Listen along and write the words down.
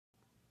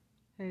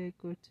Hey,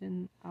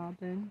 guten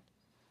Abend.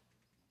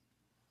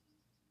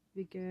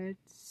 Wie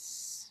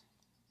geht's?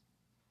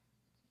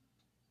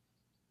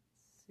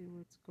 Let's see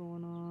what's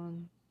going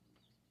on.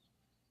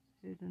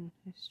 Hidden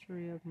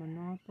history of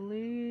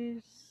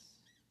monopolies.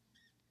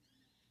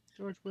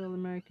 George Will,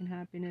 American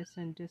Happiness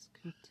and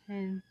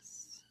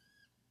Discontents.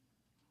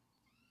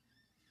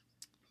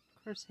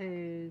 Chris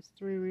Hayes,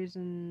 3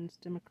 reasons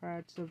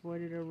Democrats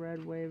avoided a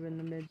red wave in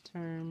the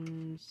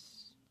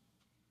midterms.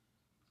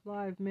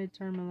 Live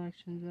midterm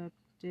elections updates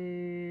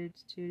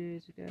 2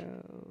 days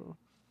ago.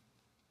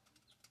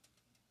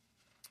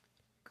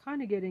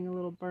 Kind of getting a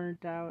little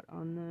burnt out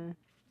on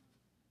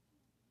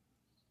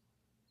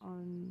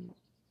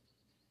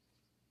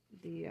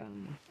the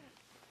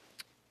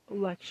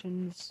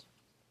elections.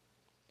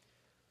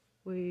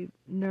 We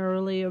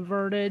narrowly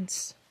averted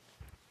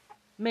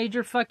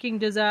major fucking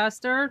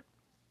disaster.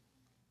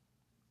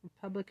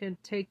 Republican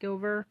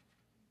takeover.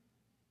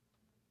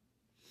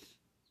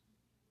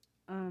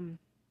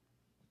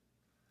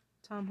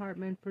 Tom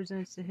Hartman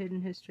presents the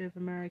hidden history of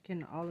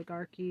American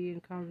oligarchy in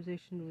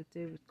conversation with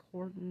David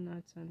Corton.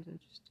 That sounds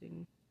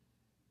interesting.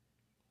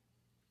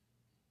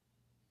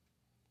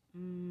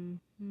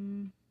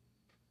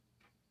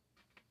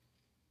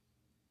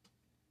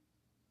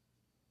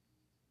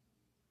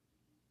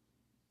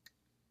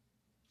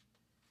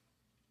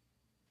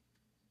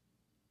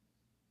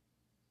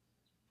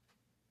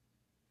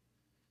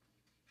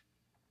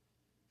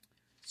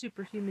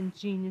 Superhuman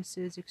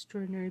Geniuses,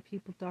 Extraordinary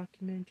People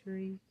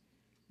documentary,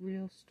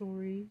 Real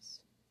Stories.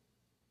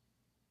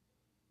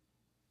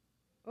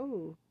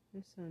 Oh,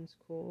 this sounds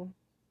cool.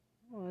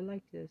 Oh, I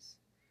like this.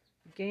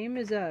 The game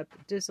is up.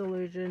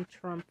 Disillusioned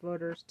Trump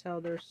voters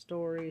tell their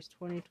stories.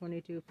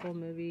 2022 full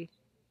movie.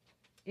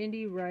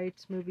 Indie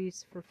writes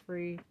movies for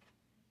free.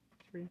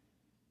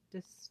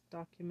 This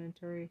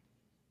documentary.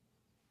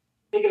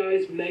 Hey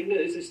guys, Megna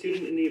is a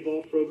student in the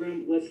Evolve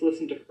program. Let's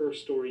listen to her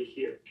story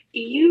here.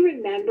 Do you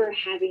remember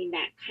having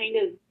that kind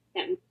of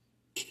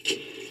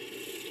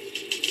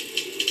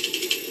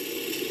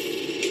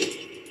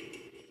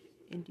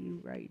Indie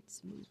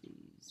writes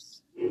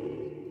movies.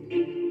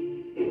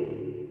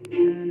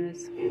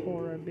 Annus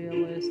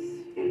Horribilis.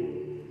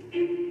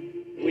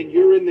 When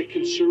you're in the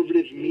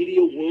conservative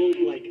media world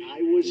like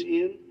I was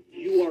in,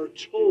 you are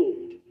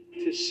told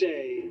to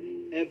say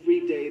every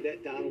day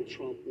that Donald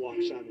Trump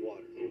walks on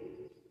water.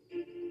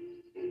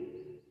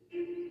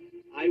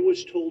 I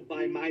was told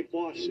by my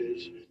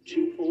bosses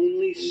to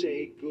only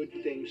say good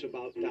things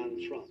about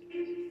Donald Trump.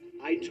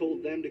 I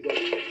told them to go.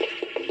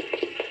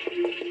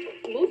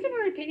 Most of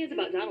our opinions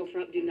about Donald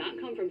Trump do not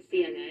come from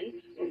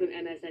CNN or from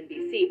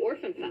MSNBC or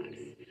from Fox.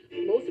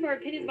 Most of our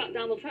opinions about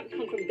Donald Trump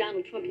come from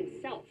Donald Trump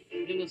himself.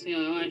 People say,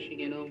 oh, I should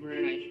get over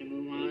it, I should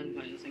move on.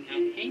 But it's like, how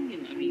can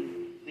you? I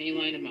mean, are you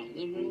lying about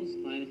liberals,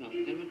 lying about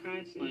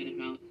Democrats, lying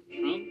about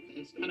Trump?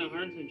 It's kind of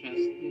hard to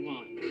just move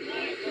on.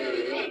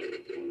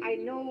 I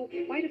know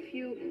quite a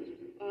few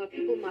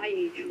people my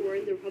age who are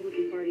in the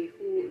Republican Party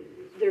who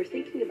they're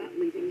thinking about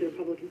leaving the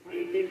Republican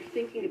Party. They're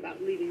thinking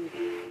about leaving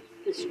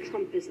this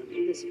Trumpism,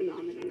 this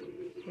phenomenon.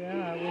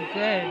 Yeah, we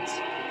should.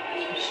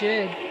 We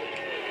should.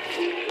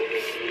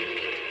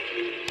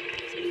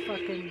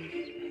 Fucking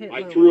Hitler.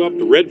 I threw up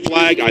the red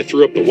flag, I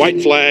threw up the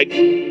white flag,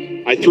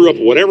 I threw up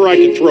whatever I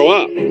could throw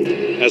up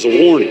as a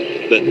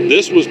warning that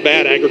this was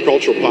bad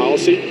agricultural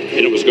policy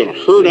and it was going to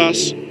hurt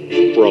us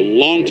for a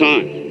long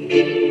time.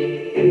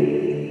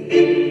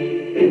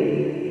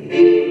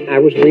 I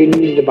was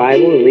reading the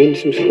Bible and reading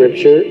some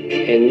scripture,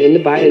 and in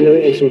the Bible,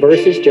 and some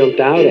verses jumped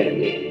out at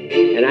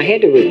me, and I had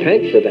to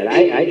repent for that.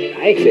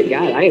 I said,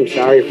 God, I am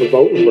sorry for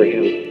voting for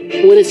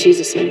him. What does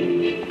Jesus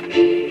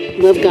say?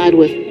 Love God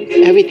with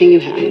everything you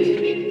have,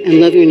 and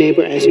love your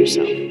neighbor as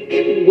yourself.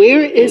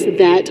 Where is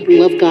that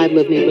love God,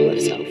 love neighbor, love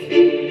self?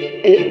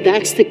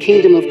 That's the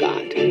kingdom of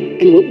God,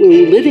 and what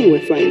we're living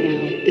with right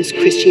now is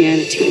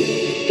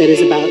Christianity that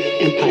is about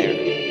empire,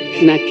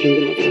 not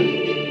kingdom of God.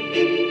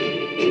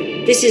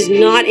 This is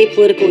not a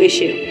political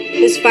issue.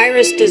 This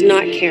virus does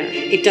not care.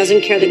 It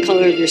doesn't care the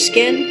color of your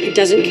skin. It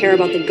doesn't care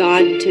about the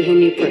God to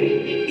whom you pray.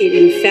 It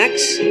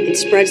infects, it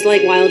spreads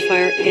like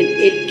wildfire, and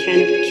it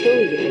can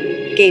kill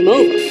you. Game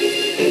over.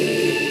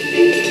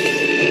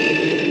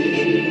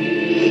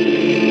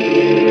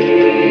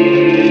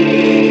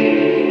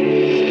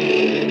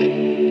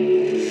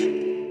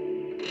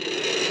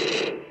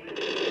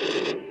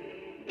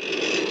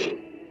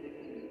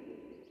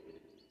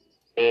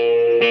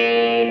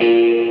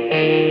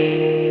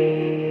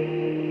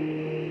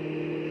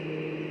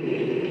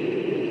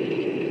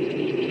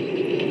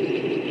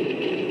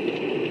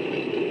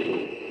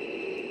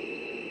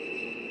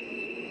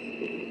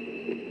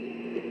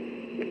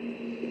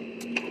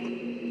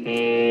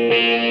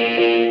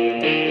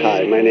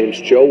 My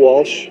name's Joe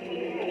Walsh.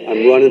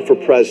 I'm running for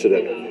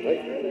president.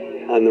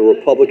 On the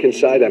Republican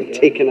side, I'm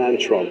taking on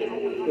Trump.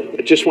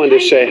 I just wanted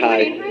to say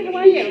hi.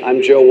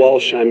 I'm Joe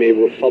Walsh. I'm a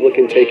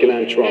Republican taking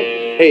on Trump.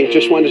 Hey,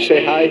 just wanted to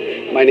say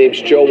hi. My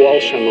name's Joe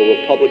Walsh. I'm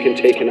a Republican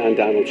taking on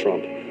Donald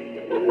Trump.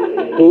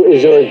 Who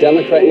is there a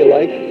Democrat you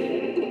like?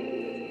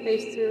 Hey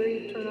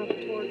Siri, turn off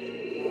the torch.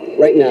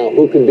 Right now,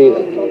 who could be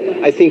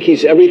them? I think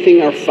he's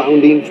everything our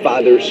founding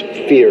fathers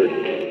feared.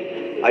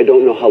 I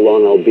don't know how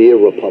long I'll be a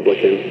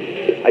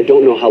Republican. I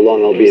don't know how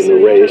long I'll be in the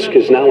race,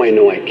 because now I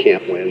know I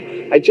can't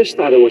win. I just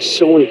thought it was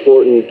so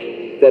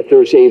important that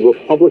there's a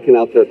Republican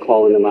out there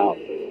calling them out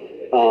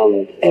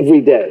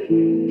every day.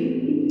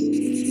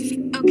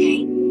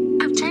 Okay,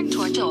 I've turned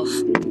torch off.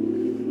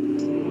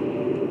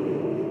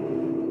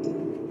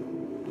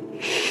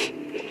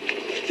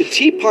 The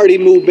Tea Party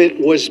movement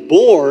was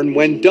born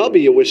when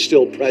W was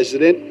still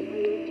president.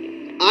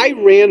 I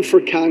ran for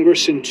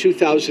Congress in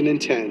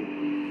 2010.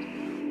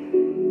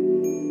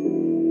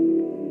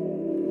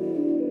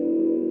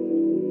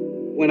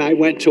 When I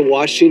went to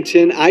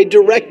Washington, I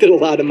directed a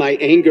lot of my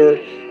anger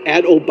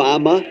at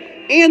Obama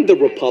and the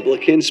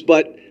Republicans,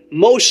 but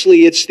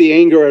mostly it's the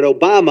anger at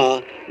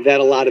Obama that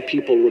a lot of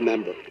people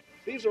remember.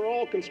 These are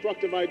all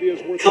constructive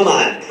ideas worth. Come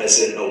on,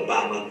 President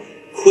Obama.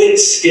 Quit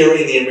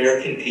scaring the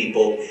American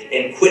people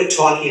and quit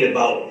talking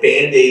about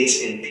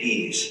Band-Aids and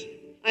peas.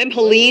 I'm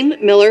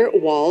Helene Miller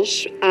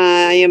Walsh.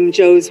 I am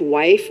Joe's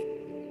wife.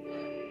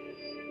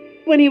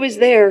 When he was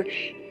there,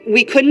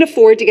 we couldn't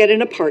afford to get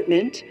an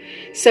apartment,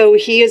 so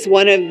he is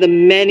one of the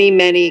many,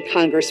 many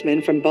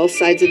congressmen from both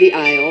sides of the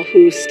aisle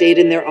who stayed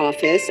in their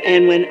office.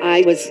 And when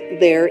I was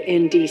there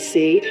in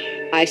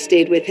D.C., I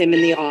stayed with him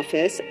in the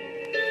office.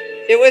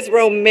 It was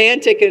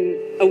romantic in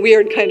a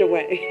weird kind of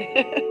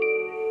way.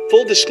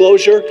 Full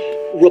disclosure,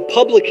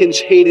 Republicans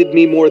hated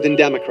me more than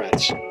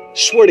Democrats.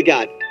 Swear to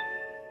God.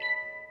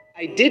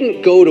 I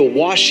didn't go to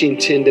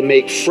Washington to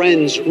make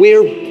friends.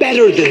 We're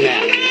better than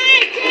that.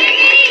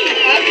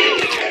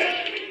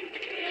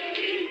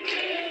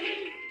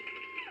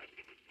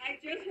 I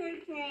just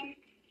heard from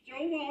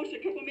Joe Walsh a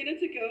couple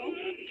minutes ago.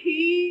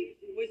 He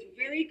was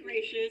very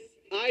gracious.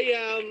 I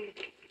am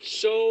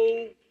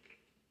so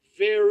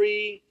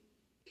very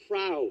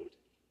proud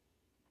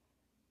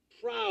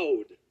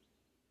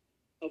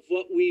of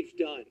what we've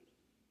done.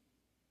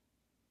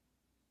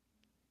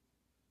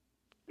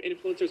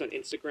 Influencers on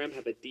Instagram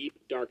have a deep,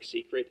 dark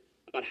secret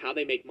about how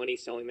they make money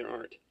selling their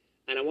art.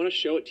 And I want to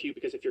show it to you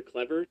because if you're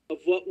clever... Of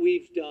what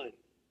we've done.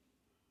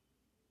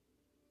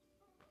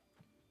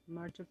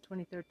 March of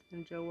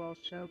 2013, Joe Walsh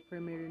Show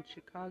premiered in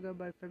Chicago.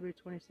 By February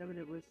 27,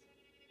 it was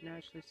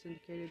nationally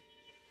syndicated.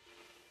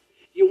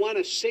 You want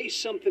to say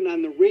something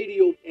on the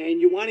radio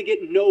and you want to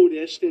get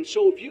noticed. And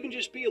so if you can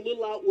just be a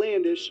little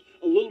outlandish,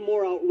 a little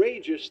more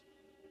outrageous.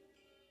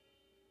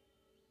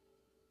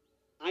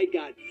 I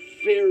got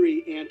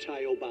very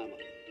anti-Obama.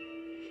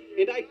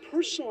 And I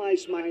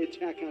personalized my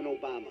attack on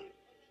Obama.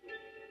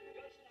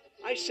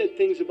 I said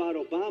things about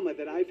Obama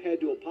that I've had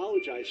to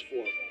apologize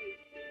for.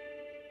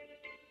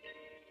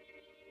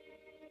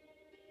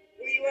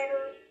 Were you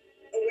ever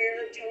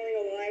aware of telling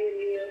a lie when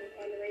you were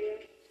on the radio?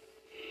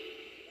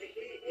 Like,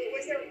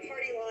 was there a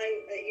party line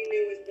that you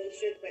knew was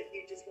bullshit, but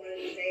you just wanted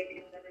to say it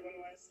because everyone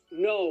was?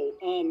 No,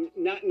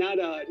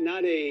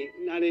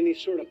 not any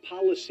sort of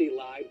policy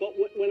lie. But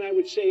when I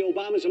would say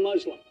Obama's a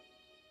Muslim,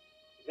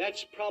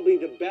 that's probably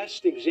the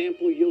best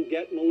example you'll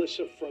get,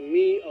 Melissa, from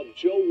me of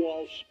Joe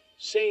Walsh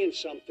saying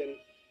something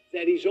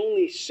that he's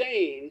only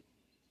saying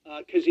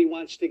because he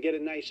wants to get a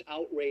nice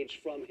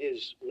outrage from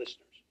his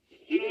listeners.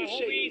 I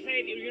hope he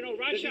said,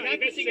 Russia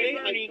investigates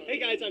Bernie. Hey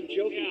guys, I'm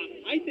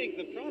joking. Yeah. I think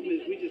the problem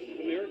is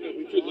America,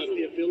 we've lost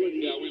the ability.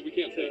 Yeah, we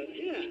can't say.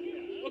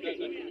 Yeah. Okay.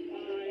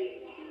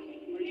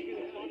 Are you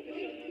going to caucus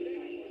up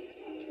today?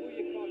 Who are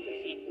you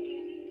caucusing?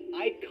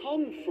 I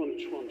come from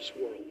Trump's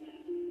world.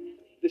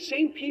 The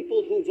same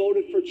people who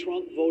voted for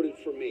Trump voted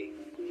for me.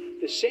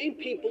 The same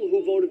people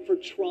who voted for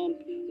Trump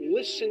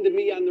listened to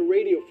me on the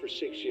radio for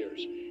 6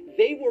 years.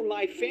 They were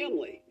my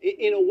family.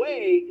 In a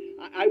way,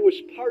 I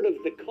was part of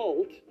the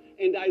cult,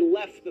 and I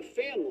left the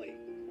family.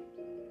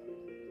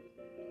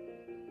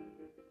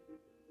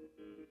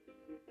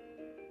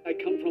 I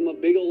come from a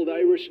big old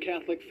Irish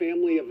Catholic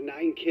family of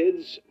 9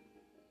 kids.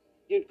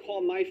 You'd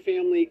call my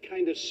family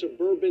kind of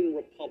suburban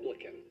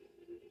Republican.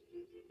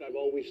 I've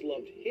always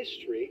loved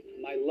history.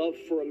 My love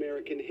for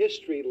American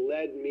history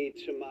led me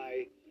to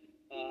my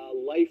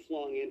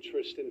lifelong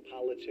interest in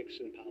politics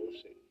and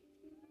policy.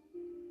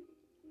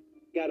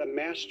 Got a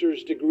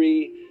master's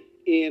degree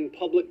in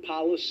public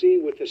policy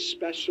with a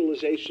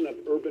specialization of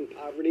urban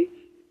poverty.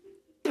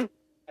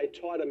 I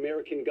taught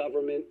American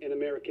government and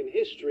American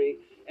history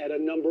at a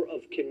number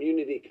of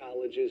community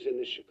colleges in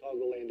the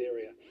Chicagoland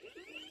area.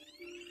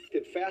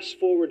 Fast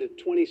forward to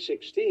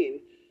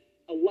 2016,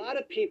 a lot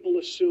of people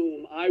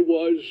assume I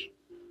was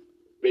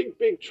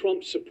big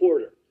Trump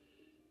supporter.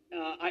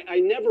 I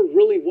never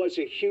really was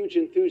a huge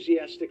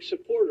enthusiastic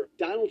supporter.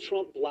 Donald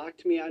Trump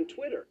blocked me on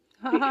Twitter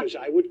because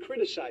I would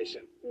criticize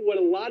him. What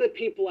a lot of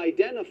people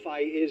identify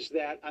is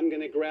that I'm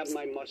going to grab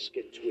my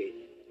musket tweet.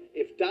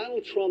 If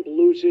Donald Trump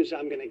loses,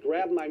 I'm going to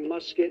grab my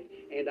musket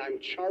and I'm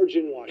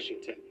charging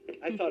Washington.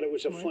 I thought it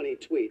was a funny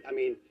tweet. I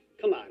mean,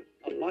 come on,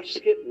 a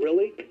musket,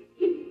 really?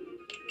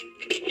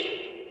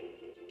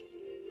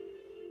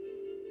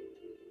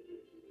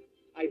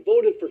 I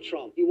voted for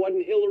Trump. He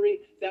wasn't Hillary.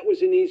 That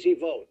was an easy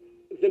vote.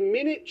 The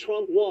minute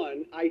Trump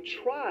won, I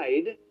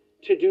tried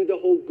to do the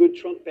whole good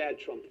Trump, bad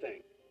Trump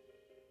thing.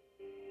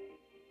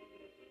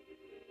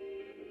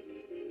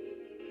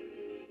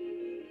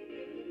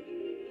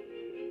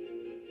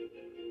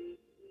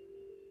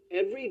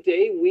 Every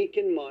day, week,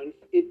 and month,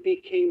 it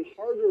became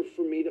harder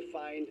for me to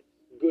find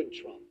good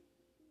Trump.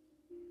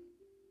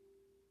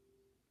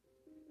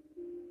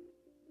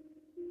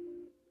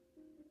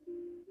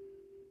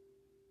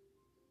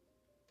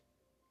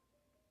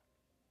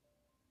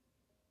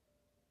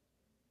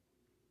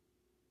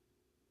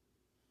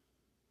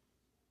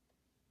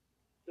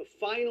 The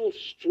final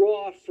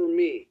straw for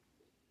me,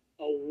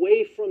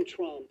 away from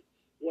Trump,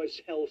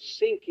 was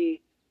Helsinki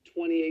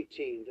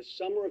 2018, the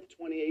summer of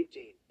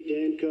 2018.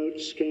 Dan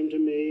Coates came to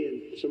me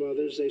and some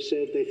others. They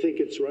said they think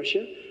it's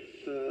Russia.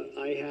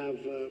 I have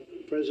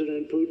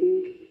President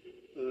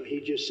Putin. He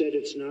just said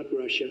it's not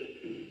Russia.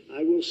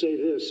 I will say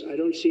this. I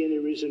don't see any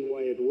reason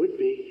why it would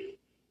be.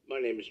 My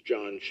name is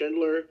John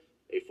Schindler,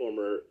 a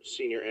former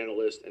senior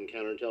analyst and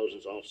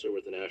counterintelligence officer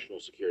with the National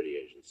Security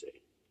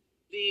Agency.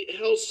 The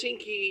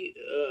Helsinki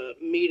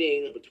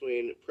meeting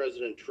between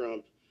President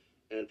Trump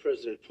and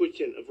President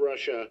Putin of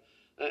Russia,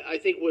 I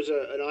think was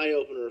an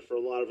eye-opener for a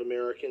lot of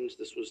Americans.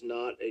 This was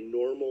not a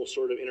normal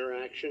sort of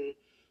interaction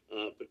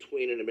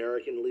between an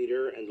American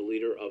leader and the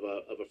leader of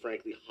a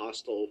frankly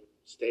hostile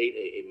state,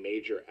 a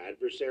major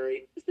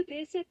adversary. As the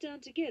pair sat down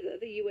together,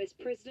 the US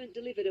president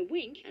delivered a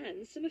wink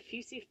and some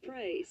effusive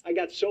praise. I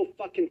got so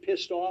fucking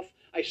pissed off,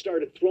 I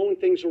started throwing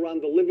things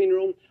around the living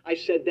room. I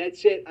said,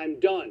 that's it, I'm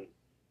done.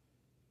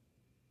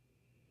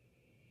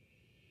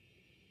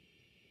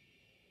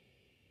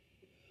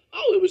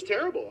 Oh, it was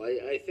terrible.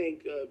 I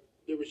think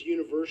there was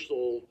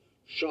universal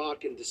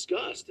shock and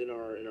disgust in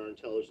our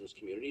intelligence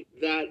community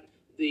that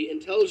the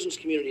intelligence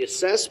community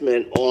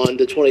assessment on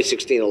the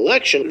 2016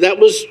 election that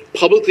was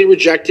publicly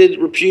rejected,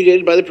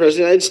 repudiated by the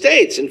President of the United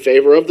States in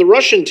favor of the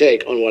Russian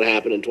take on what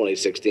happened in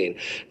 2016.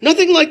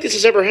 Nothing like this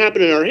has ever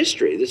happened in our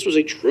history. This was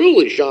a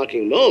truly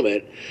shocking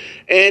moment.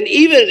 And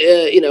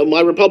even,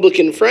 my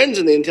Republican friends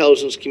in the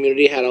intelligence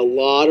community had a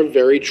lot of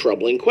very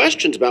troubling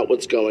questions about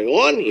what's going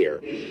on here.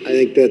 I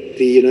think that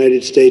the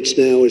United States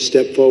now has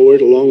stepped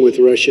forward along with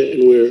Russia,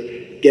 and we're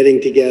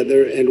getting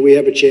together, and we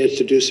have a chance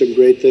to do some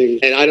great things.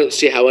 And I don't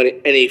see how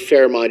any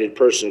fair-minded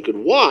person could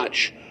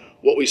watch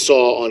what we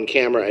saw on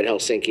camera at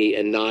Helsinki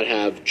and not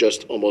have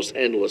just almost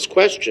endless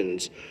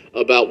questions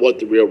about what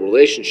the real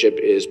relationship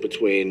is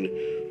between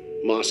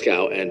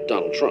Moscow and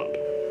Donald Trump.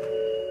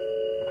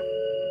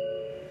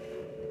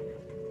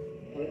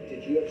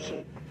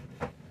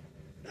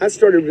 I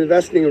started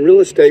investing in real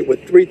estate with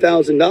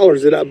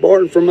 $3,000 that I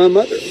borrowed from my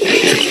mother.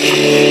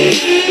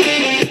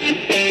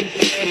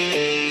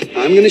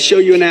 I'm going to show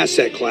you an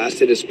asset class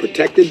that has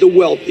protected the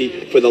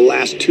wealthy for the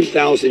last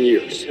 2,000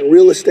 years. And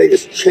real estate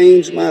has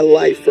changed my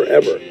life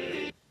forever.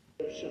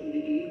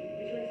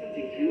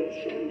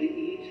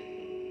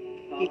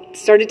 He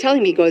started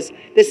telling me, he goes,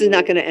 this is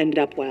not going to end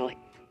up well.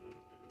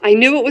 I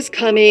knew it was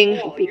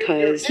coming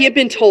because he had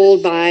been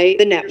told by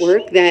the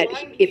network that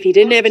if he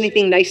didn't have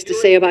anything nice to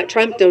say about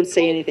Trump, don't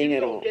say anything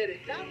at all.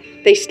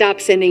 They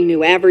stopped sending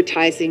new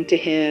advertising to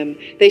him.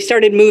 They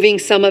started moving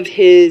some of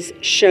his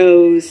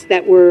shows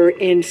that were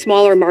in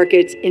smaller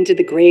markets into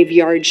the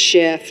graveyard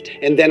shift.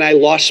 And then I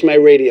lost my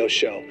radio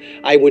show.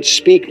 I would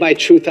speak my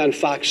truth on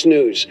Fox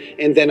News,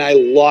 and then I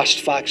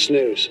lost Fox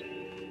News.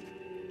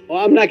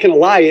 Well, I'm not going to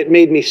lie, it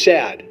made me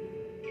sad.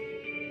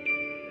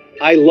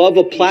 I love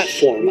a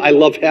platform. I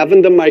love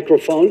having the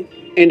microphone,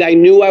 and I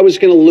knew I was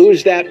going to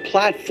lose that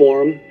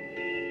platform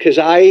because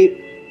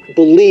I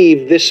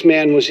believed this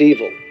man was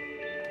evil.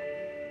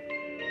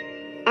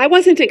 I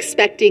wasn't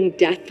expecting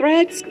death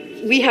threats.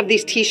 We have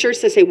these T-shirts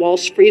that say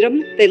Walsh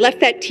Freedom. They left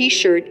that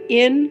T-shirt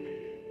in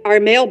our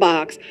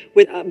mailbox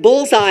with a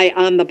bullseye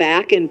on the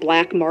back in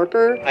black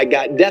marker. I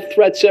got death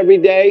threats every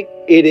day.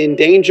 It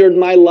endangered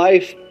my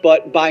life,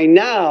 but by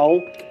now,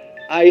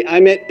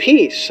 I'm at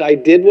peace. I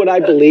did what I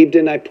believed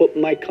in. I put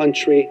my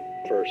country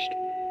first.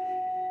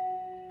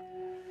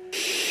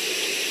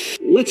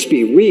 Let's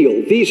be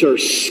real. These are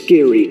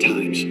scary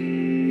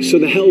times. So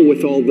the hell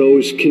with all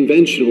those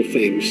conventional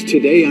things.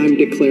 Today I'm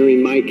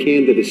declaring my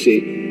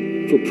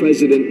candidacy for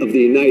President of the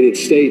United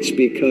States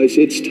because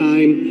it's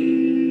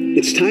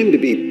time to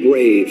be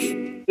brave.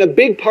 A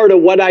big part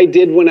of what I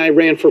did when I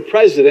ran for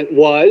president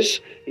was,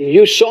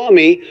 you saw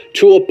me,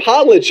 to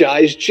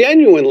apologize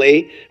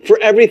genuinely for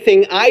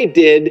everything I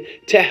did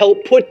to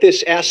help put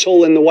this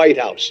asshole in the White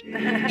House.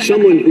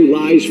 Someone who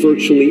lies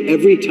virtually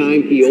every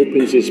time he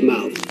opens his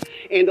mouth.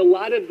 And a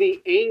lot of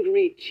the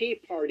angry Tea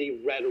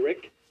Party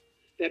rhetoric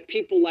that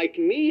people like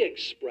me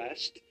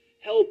expressed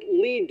helped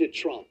lead to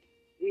Trump.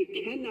 We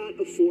cannot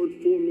afford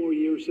 4 more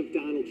years of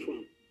Donald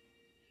Trump.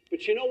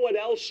 But you know what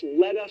else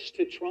led us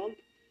to Trump?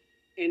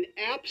 An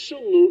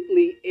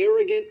absolutely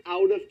arrogant,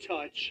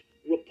 out-of-touch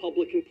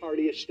Republican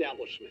Party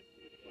establishment.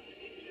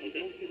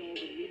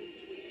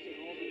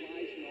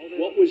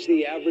 What was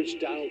the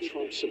average Donald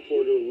Trump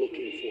supporter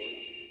looking for?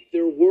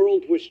 Their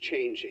world was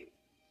changing.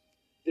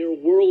 Their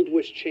world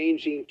was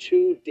changing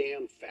too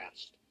damn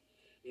fast.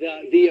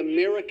 the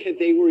America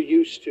they were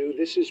used to.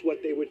 This is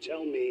what they would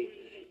tell me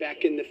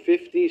back in the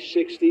 50s,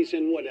 60s,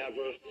 and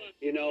whatever.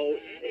 You know,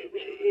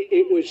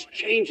 it was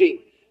changing.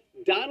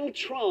 Donald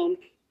Trump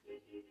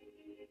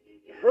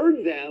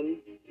heard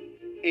them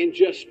and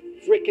just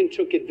frickin'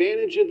 took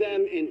advantage of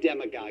them and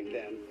demagogued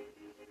them.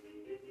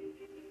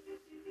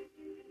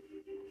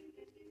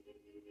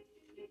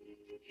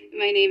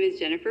 My name is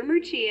Jennifer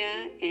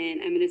Murcia,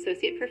 and I'm an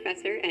associate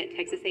professor at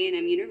Texas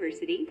A&M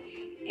University,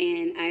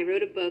 and I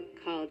wrote a book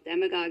called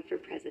Demagogue for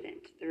President,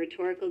 The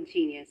Rhetorical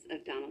Genius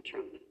of Donald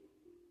Trump.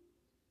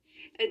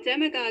 A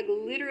demagogue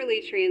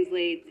literally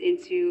translates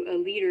into a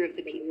leader of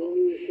the people,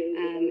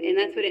 and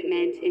that's what it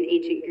meant in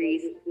ancient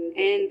Greece.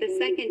 And the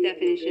second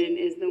definition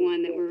is the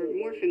one that we're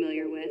more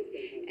familiar with,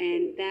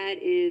 and that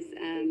is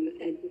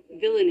a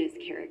villainous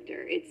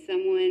character. It's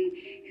someone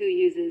who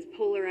uses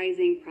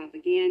polarizing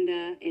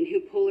propaganda and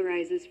who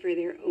polarizes for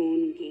their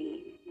own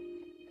gain.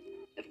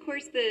 Of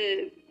course,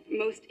 the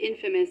most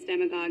infamous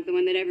demagogue, the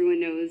one that everyone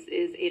knows,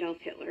 is Adolf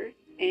Hitler.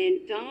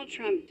 And Donald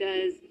Trump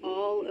does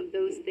all of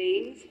those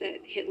things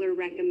that Hitler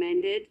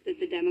recommended that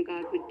the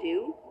demagogue would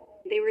do.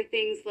 They were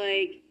things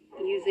like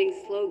using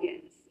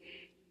slogans,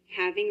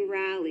 having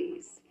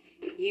rallies,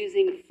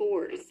 using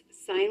force,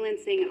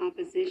 silencing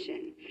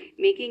opposition,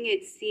 making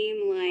it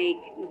seem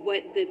like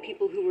what the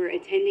people who were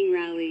attending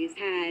rallies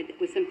had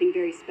was something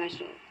very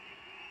special.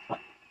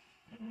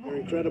 You're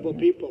incredible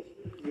people.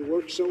 You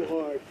work so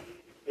hard,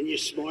 and you're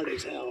smart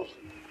as hell.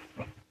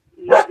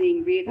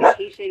 Using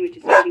reification, which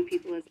is treating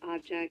people as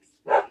objects.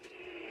 Republicans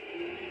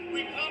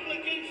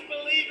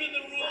believe in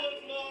the rule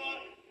of law,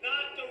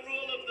 not the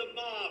rule of the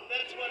mob.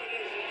 That's what it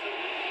is.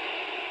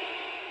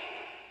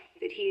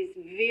 That he's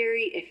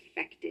very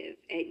effective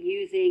at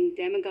using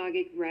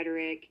demagogic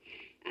rhetoric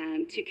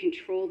to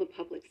control the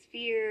public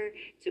sphere,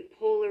 to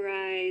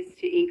polarize,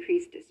 to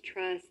increase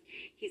distrust.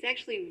 He's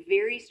actually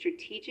very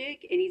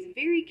strategic, and he's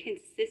very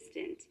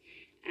consistent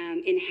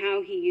in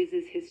how he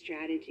uses his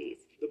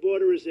strategies. The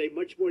border is a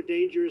much more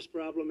dangerous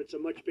problem. It's a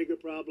much bigger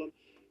problem.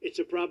 It's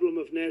a problem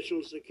of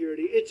national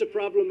security. It's a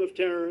problem of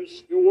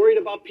terrorists. You're worried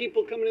about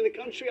people coming in the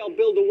country? I'll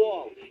build a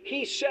wall.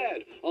 He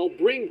said, I'll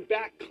bring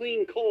back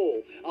clean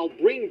coal. I'll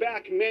bring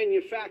back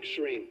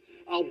manufacturing.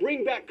 I'll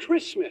bring back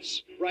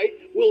Christmas, right?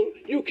 Well,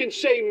 you can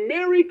say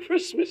Merry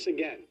Christmas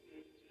again.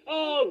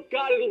 Oh,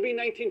 God, it'll be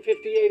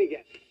 1958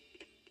 again.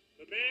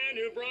 The man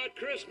who brought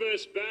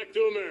Christmas back to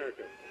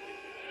America.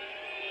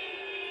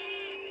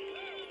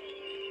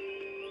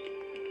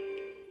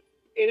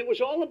 And it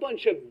was all a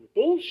bunch of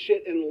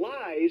bullshit and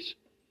lies,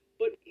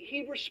 but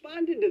he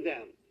responded to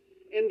them.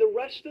 And the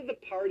rest of the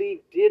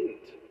party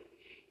didn't.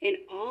 And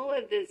all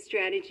of the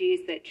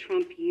strategies that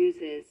Trump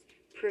uses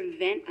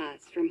prevent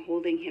us from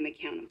holding him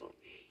accountable,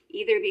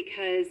 either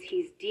because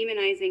he's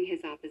demonizing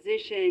his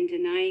opposition,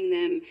 denying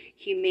them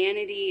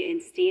humanity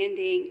and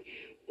standing,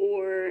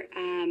 or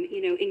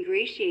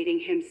ingratiating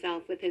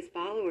himself with his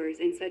followers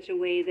in such a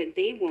way that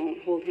they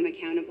won't hold him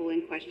accountable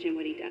and question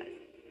what he does.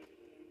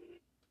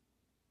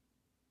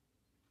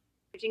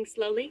 Charging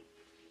slowly?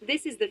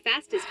 This is the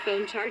fastest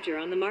phone charger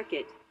on the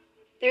market.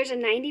 There's a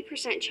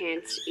 90%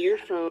 chance your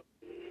phone...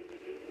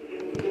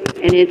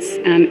 And it's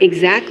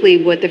exactly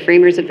what the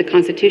framers of the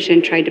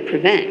Constitution tried to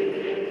prevent.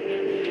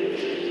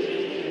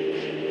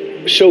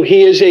 So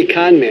he is a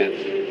con man,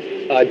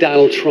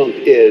 Donald Trump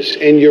is.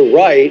 And you're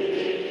right,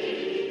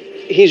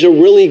 he's a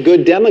really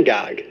good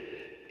demagogue.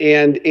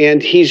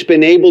 And he's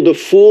been able to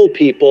fool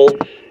people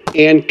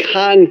and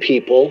con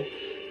people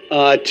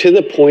to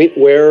the point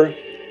where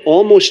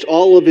almost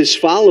all of his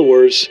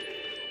followers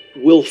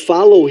will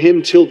follow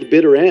him till the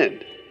bitter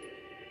end.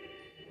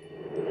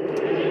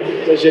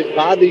 Does it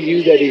bother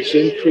you that he's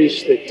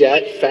increased the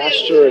debt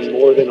faster and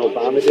more than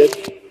Obama did?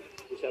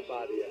 Does that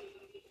bother you?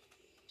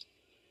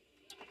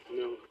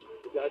 No.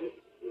 It doesn't?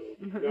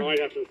 No,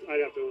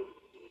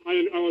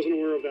 I wasn't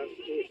aware of that,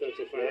 if that's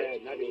a fact.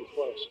 Yeah, not even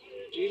close.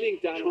 Do you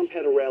think Trump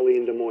had a rally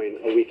in Des Moines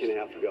a week and a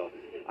half ago?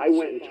 I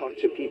went and talked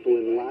to people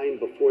in line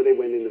before they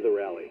went into the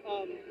rally.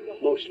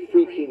 Most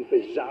freaking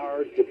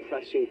bizarre,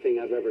 depressing thing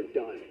I've ever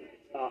done.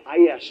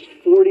 I asked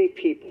 40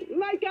 people,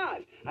 my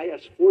God, I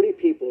asked 40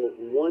 people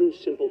one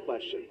simple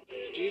question.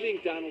 Do you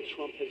think Donald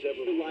Trump has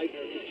ever lied?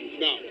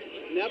 No.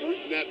 Never?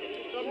 Never.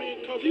 I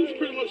mean, because he was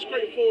pretty much a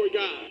straightforward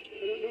guy.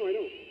 I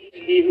don't.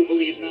 He who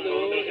believes not.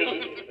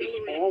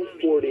 All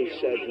 40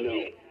 said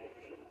no.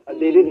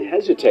 They didn't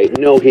hesitate.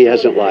 No, he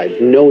hasn't lied.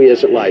 No, he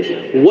hasn't lied.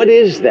 What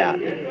is that?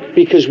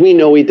 Because we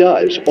know he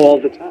does all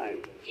the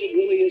time. It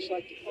really is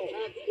like the Pope.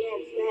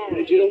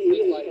 And you don't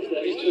realize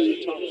that until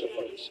you talk to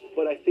folks.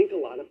 But I think a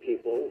lot of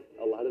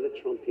the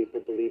Trump people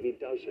believe he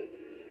doesn't.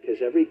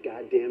 Because every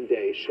goddamn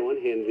day, Sean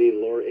Hannity,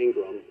 Laura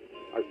Ingraham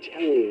are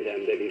telling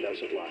them that he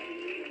doesn't lie.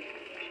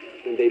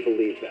 And they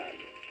believe that.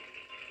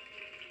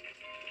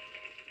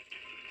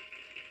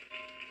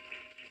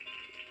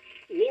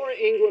 Laura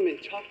Ingraham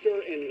and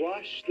Tucker and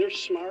Rush, they're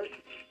smart.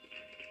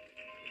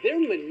 They're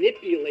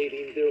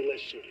manipulating their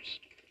listeners.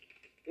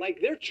 Like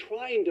they're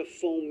trying to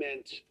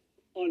foment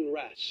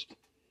unrest.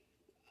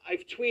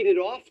 I've tweeted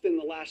often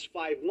the last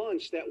 5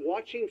 months that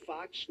watching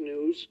Fox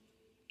News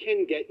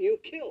can get you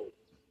killed.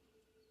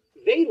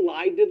 They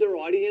lied to their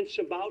audience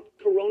about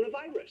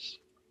coronavirus.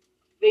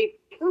 They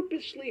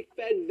purposely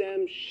fed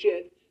them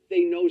shit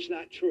they know's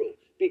not true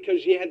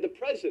because you had the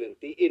president,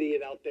 the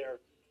idiot out there,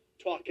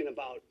 talking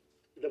about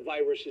the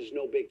virus is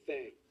no big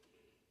thing.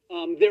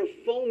 They're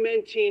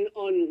fomenting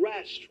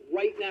unrest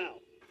right now.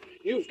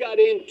 You've got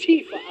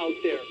Antifa out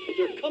there.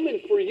 They're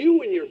coming for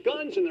you and your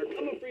guns, and they're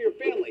coming for your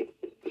family.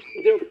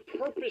 They're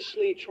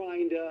purposely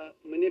trying to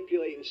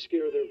manipulate and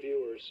scare their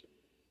viewers.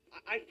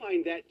 I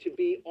find that to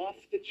be off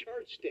the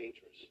charts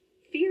dangerous.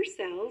 Fear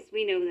sells,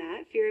 we know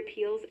that. Fear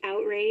appeals,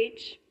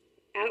 outrage.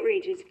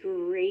 Outrage is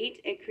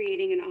great at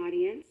creating an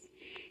audience.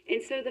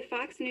 And so the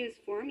Fox News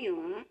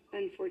formula,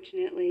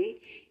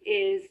 unfortunately,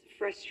 is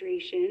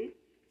frustration,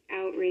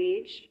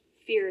 outrage,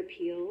 fear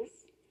appeals,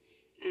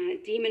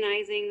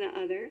 demonizing the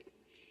other.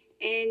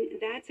 And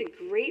that's a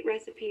great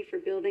recipe for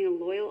building a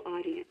loyal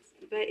audience.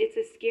 But it's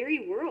a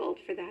scary world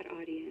for that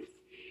audience.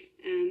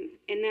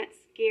 And that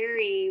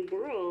scary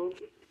world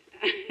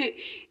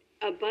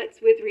abuts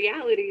with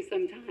reality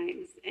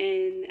sometimes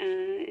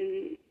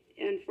in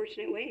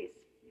unfortunate ways.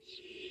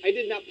 I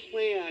did not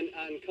plan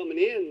on coming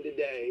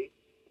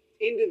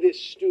into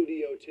this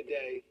studio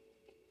today,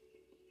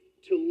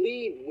 to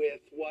lead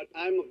with what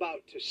I'm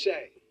about to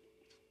say.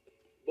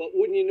 But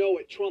wouldn't you know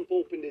it, Trump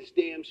opened his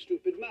damn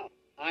stupid mouth.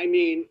 I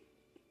mean,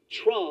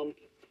 Trump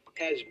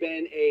has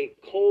been a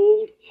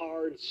cold,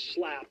 hard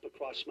slap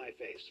across my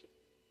face.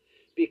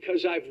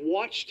 Because I've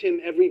watched him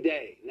every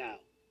day now,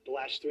 the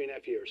last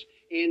 3.5 years,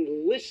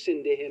 and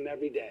listened to him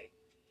every day.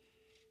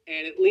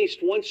 And at least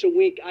once a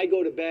week, I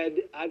go to bed.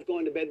 I've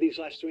gone to bed these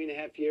last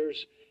 3.5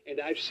 years, and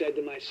I've said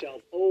to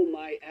myself, oh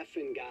my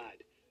effing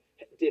God,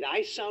 did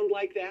I sound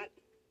like that?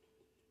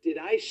 Did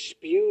I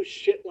spew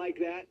shit like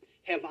that?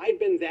 Have I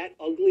been that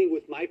ugly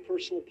with my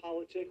personal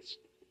politics?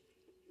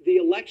 The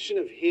election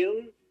of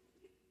him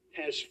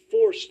has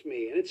forced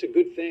me, and it's a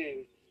good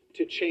thing,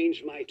 to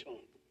change my tone.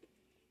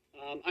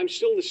 I'm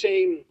still the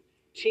same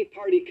Tea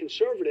Party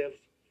conservative,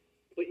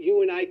 but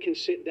you and I can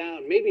sit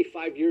down. Maybe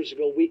 5 years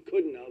ago we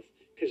couldn't have,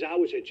 because I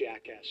was a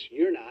jackass.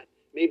 You're not.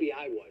 Maybe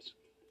I was.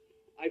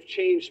 I've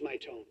changed my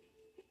tone.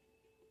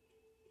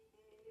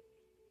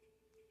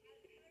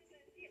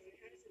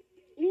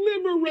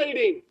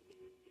 Liberating.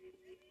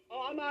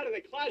 Oh, I'm out of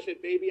the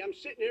closet, baby. I'm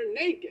sitting here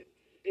naked.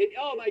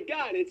 Oh my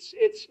God, it's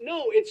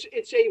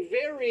a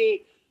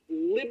very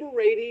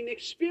liberating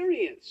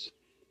experience.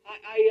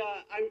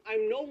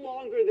 I'm no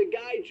longer the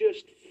guy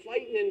just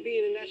fighting and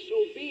being an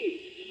SOB.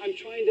 I'm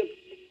trying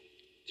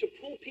to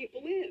pull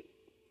people in.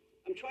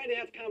 I'm trying to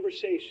have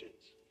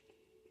conversations.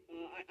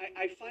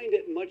 I find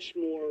it much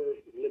more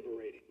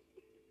liberating.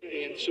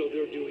 And so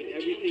they're doing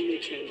everything they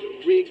can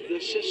to rig the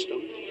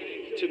system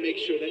to make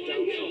sure that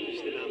Donald Trump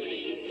is the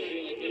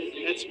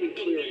nominee. That's been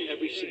clear in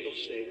every single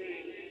state.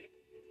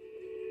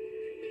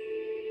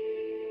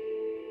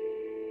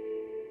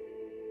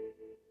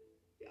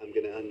 I'm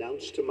going to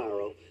announce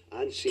tomorrow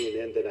on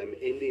CNN that I'm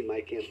ending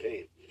my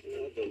campaign.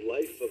 The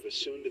life of a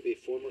soon-to-be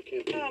former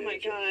campaign Oh my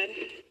manager. God.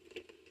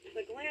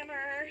 The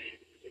glamour.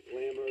 The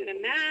glamour. And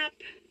a map.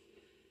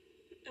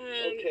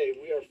 Okay,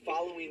 we are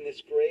following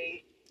this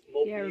gray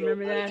mobile. Yeah,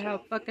 remember that? How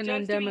fucking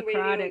Joe's doing radio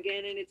undemocratic.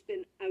 again, and it's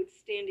been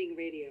outstanding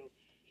radio.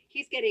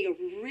 He's getting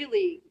a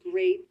really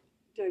great,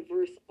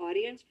 diverse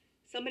audience.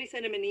 Somebody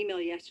sent him an email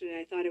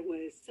yesterday. I thought it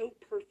was so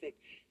perfect.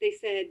 They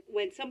said,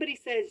 when somebody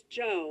says,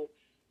 Joe,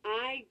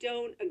 I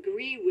don't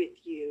agree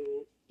with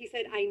you, he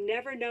said, I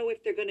never know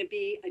if they're going to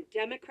be a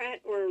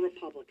Democrat or a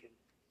Republican.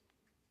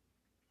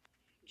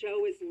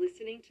 Joe is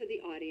listening to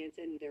the audience,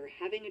 and they're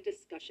having a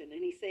discussion,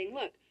 and he's saying,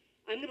 look,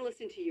 I'm going to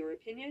listen to your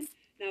opinion.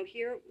 Now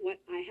hear what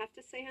I have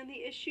to say on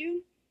the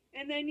issue,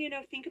 and then,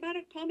 think about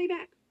it, call me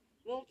back.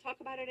 We'll talk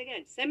about it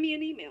again. Send me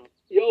an email.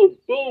 Yo,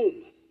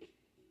 boom.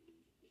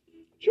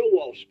 Joe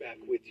Walsh back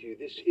with you.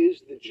 This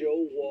is the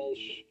Joe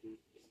Walsh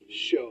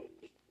Show.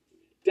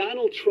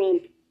 Donald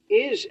Trump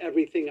is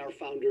everything our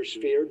founders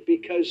feared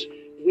because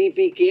we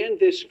began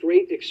this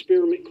great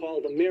experiment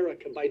called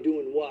America by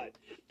doing what?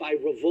 By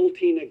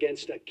revolting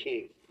against a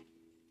king.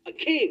 A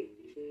king.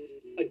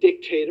 A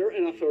dictator,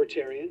 an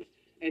authoritarian.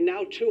 And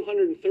now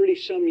 230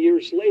 some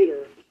years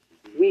later,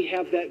 we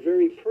have that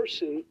very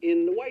person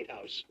in the White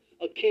House.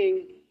 A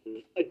king,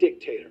 a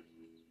dictator.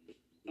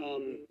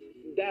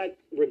 That,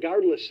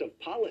 regardless of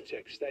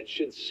politics, that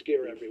should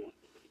scare everyone.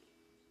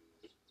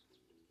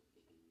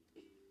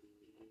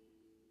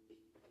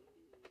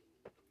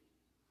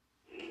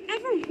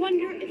 Ever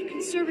wonder if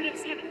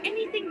conservatives have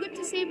anything good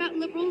to say about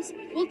liberals?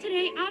 Well,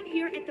 today I'm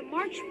here at the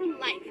March for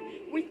Life,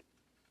 where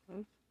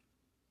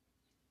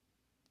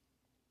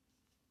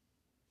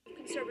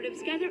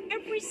conservatives gather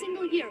every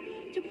single year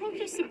to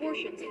protest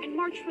abortions and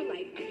March for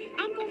Life.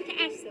 I'm going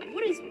to ask them,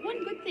 what is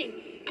one good thing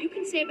you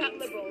can say about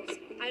liberals?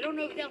 I don't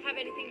know if they'll have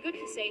anything good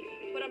to say,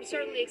 but I'm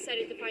certainly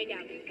excited to find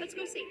out. Let's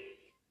go see.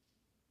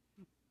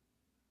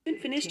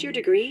 Haven't finished your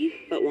degree,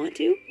 but want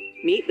to?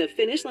 Meet the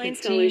Finish Line The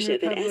teen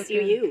Scholarship at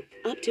Republican. SUU.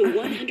 Up to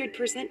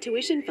 100%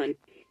 tuition fund.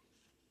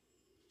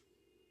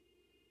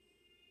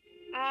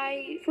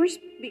 I first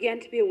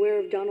began to be aware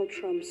of Donald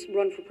Trump's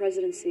run for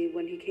presidency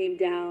when he came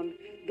down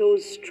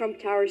those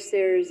Trump Tower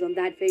stairs on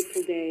that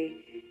fateful day.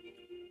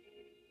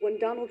 When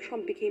Donald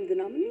Trump became the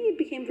nominee, it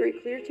became very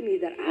clear to me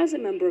that as a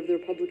member of the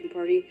Republican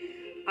Party,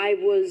 I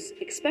was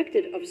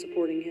expected of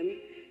supporting him,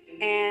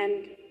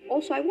 and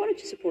also I wanted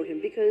to support him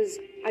because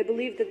I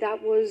believed that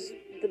that was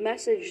the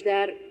message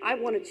that I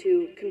wanted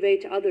to convey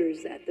to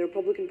others, that the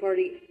Republican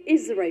Party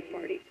is the right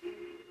party.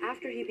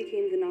 After he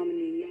became the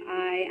nominee,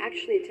 I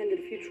actually attended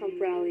a few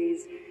Trump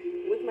rallies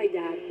with my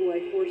dad, who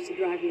I forced to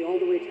drive me all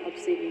the way to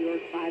upstate New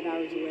York, 5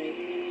 hours away.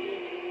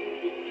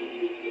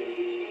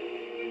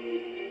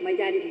 My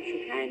dad even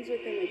shook hands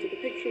with him. I took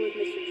a picture with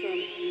Mr.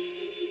 Trump.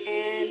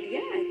 And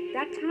yeah, at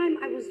that time,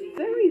 I was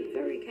very,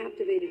 very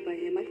captivated by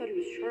him. I thought he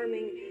was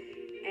charming.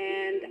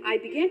 And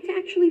I began to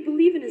actually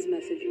believe in his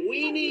message.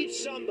 We need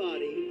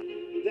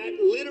somebody that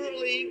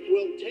literally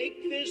will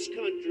take this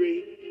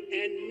country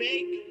and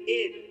make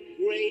it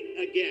great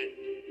again.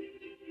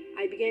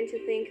 I began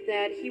to think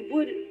that he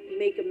would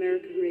make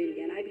America great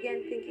again. I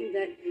began thinking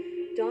that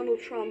Donald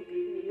Trump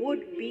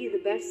would be the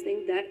best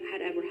thing that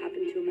had ever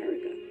happened to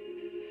America.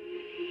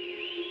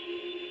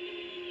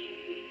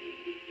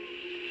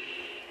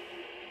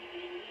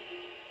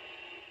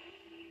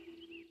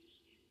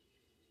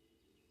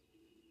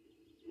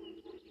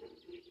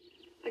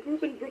 I grew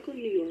up in Brooklyn,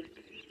 New York.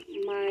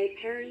 My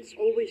parents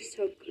always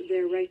took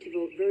their right to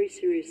vote very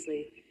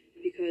seriously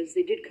because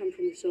they did come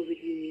from the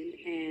Soviet Union,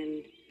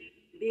 and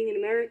being in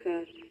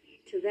America,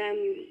 to them,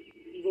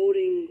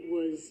 voting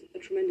was a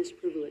tremendous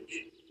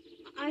privilege.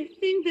 I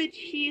think that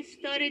she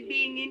started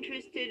being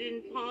interested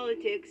in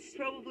politics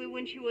probably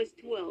when she was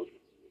 12,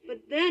 but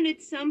then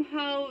it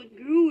somehow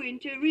grew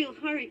into a real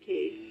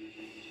hurricane.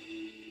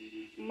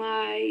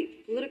 My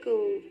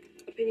political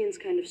opinions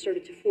kind of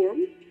started to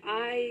form.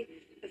 I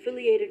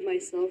affiliated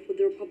myself with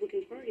the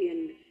Republican Party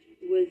and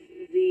with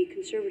the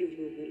conservative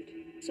movement.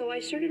 So I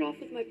started off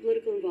with my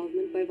political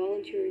involvement by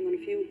volunteering on a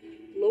few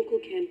local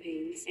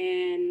campaigns,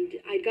 and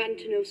I'd gotten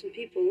to know some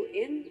people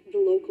in the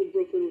local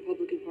Brooklyn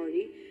Republican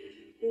Party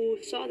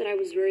who saw that I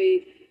was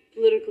very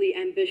politically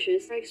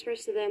ambitious. I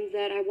expressed to them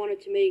that I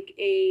wanted to make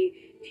a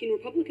teen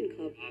Republican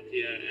club.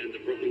 Atia and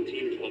the Brooklyn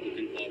Teen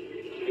Republican Club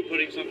for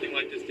putting something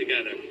like this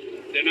together.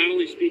 They're not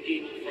only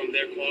speaking from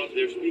their cause,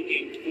 they're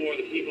speaking for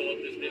the people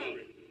of this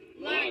district.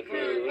 Lock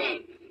her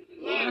up!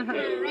 Lock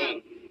her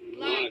up!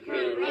 Lock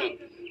her up!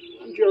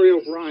 I'm Jerry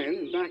O'Brien,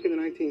 and back in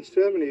the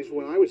 1970s,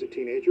 when I was a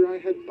teenager, I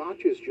had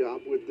Botch's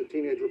job with the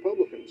Teenage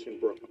Republicans in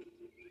Brooklyn.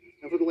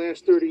 And for the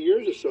last 30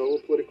 years or so, a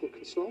political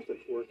consultant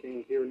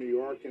working here in New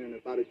York and in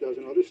about a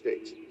dozen other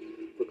states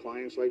for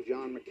clients like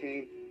John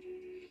McCain.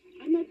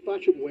 I met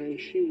Botcha when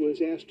she was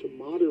asked to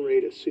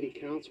moderate a city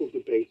council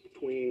debate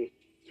between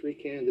three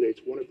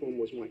candidates, one of whom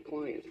was my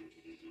client.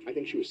 I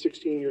think she was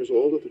 16 years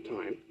old at the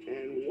time,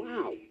 and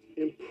wow,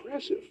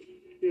 impressive.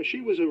 Yeah,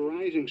 she was a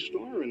rising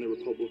star in the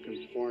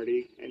Republican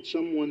Party and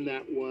someone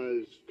that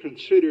was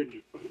considered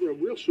a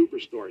real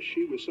superstar.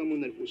 She was someone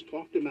that was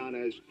talked about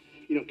as,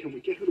 can we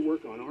get her to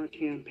work on our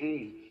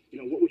campaign?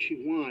 What would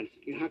she want?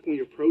 How can we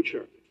approach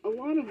her? A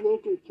lot of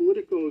local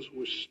politicos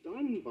were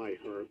stunned by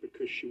her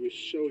because she was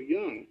so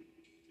young.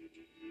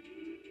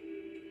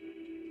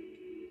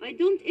 I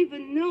don't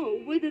even know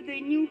whether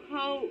they knew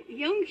how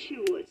young she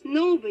was.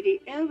 Nobody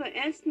ever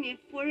asked me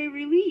for a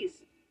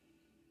release.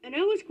 And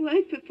I was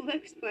quite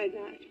perplexed by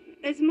that.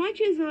 As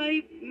much as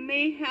I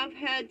may have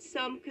had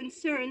some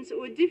concerns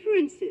or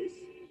differences,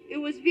 it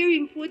was very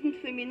important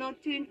for me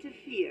not to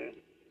interfere.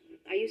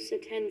 I used to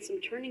attend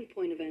some Turning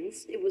Point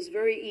events. It was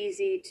very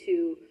easy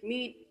to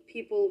meet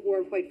people who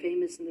are quite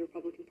famous in the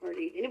Republican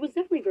Party. And it was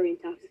definitely very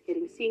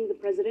intoxicating, seeing the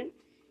president,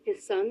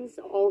 his sons,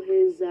 all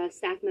his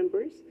staff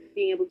members,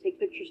 being able to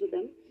take pictures with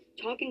them,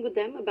 talking with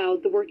them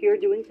about the work you're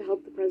doing to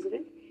help the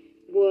president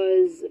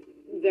was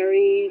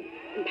very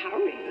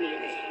empowering in a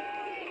way.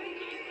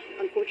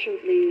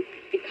 Unfortunately,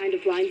 it kind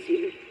of blinds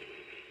you.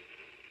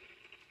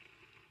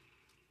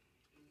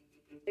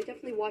 I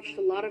definitely watched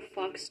a lot of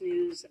Fox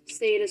News,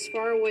 stayed as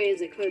far away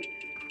as I could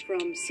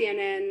from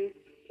CNN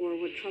or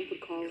what Trump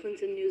would call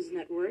Clinton News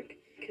Network,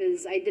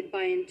 because I did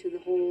buy into the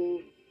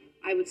whole,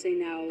 I would say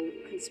now,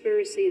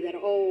 conspiracy that,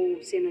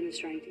 CNN is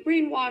trying to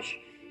brainwash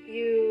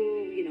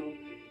you,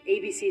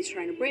 ABC is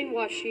trying to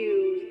brainwash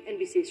you,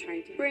 NBC is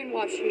trying to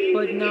brainwash you.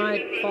 But not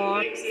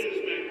Fox. Did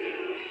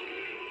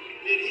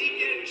he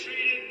get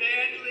treated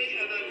badly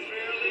and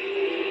unfairly?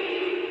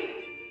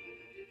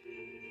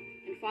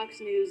 And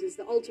Fox News is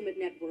the ultimate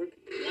network.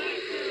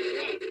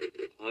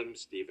 I'm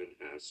Stephen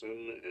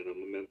Hassan, and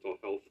I'm a mental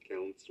health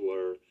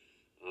counselor.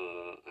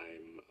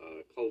 I'm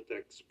a cult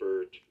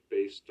expert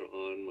based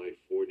on my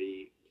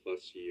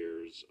 40-plus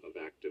years of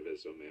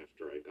activism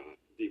after I got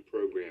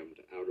deprogrammed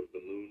out of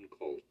the Moon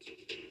cult,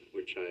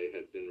 which I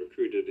had been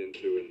recruited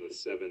into in the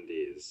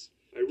 70s.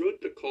 I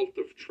wrote The Cult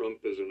of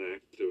Trump as an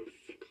act of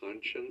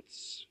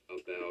conscience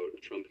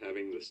about Trump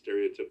having the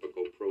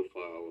stereotypical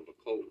profile of a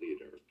cult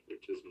leader,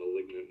 which is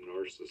malignant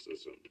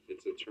narcissism.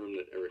 It's a term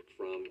that Eric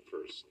Fromm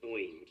first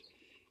coined.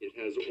 It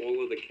has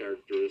all of the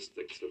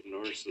characteristics of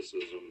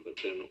narcissism, but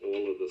then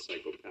all of the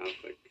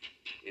psychopathic,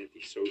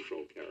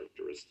 antisocial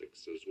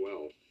characteristics as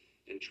well.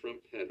 And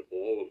Trump had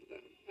all of them.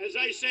 As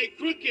I say,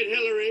 crooked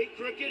Hillary,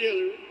 crooked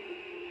Hillary.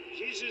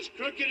 She's as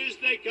crooked as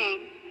they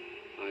come.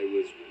 I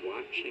was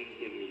watching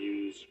him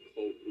use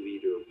cult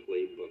leader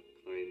playbook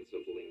kinds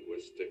of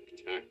linguistic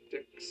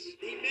tactics.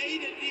 He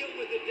made a deal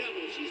with the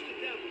devil. She's the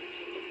devil.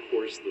 Of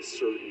course, the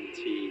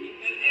certainty.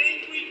 An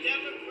angry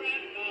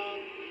Democrat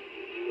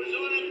was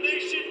on a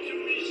mission to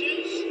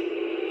resist,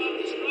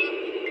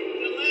 obstruct,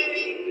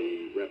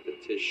 delay. The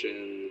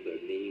repetition, the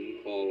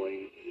name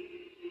calling.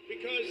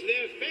 Because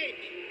they're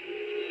fake.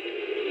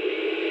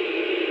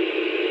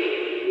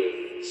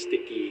 With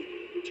sticky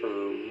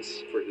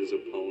terms for his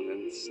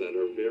opponents that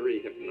are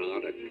very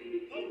hypnotic.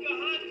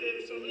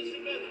 Pocahontas,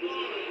 Elizabeth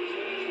Lawrence.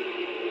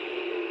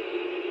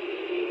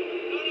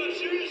 No,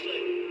 seriously.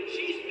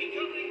 She's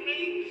becoming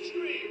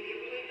mainstream. You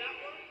believe that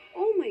one?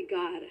 Oh my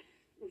God.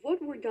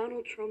 What were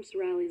Donald Trump's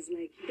rallies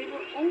like? They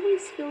were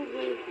always filled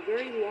with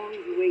very long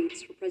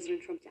waits for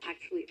President Trump to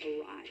actually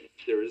arrive.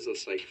 There is a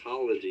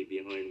psychology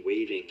behind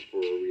waiting for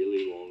a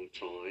really long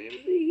time.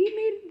 He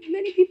made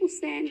many people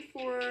stand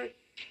for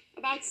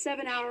about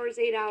 7 hours,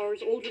 8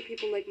 hours, older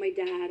people like my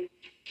dad,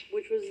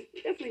 which was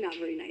definitely not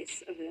very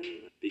nice of him.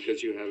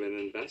 Because you have an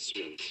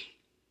investment,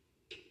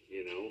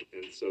 you know,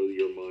 and so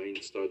your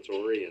mind starts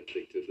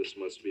orienting to this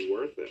must be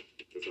worth it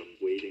because I'm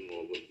waiting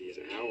all of these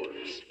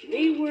hours.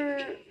 They were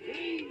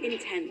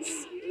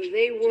intense.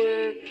 They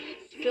were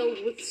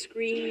filled with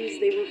screams.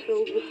 They were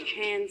filled with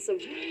chants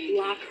of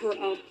lock her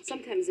up.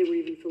 Sometimes they were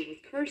even filled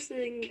with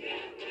cursing.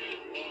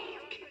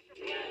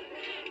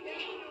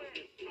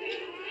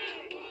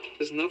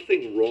 There's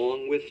nothing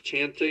wrong with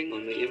chanting.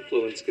 On the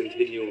influence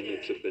continuum,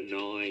 it's a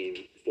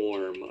benign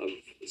form of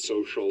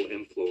social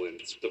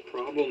influence. The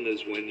problem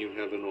is when you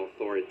have an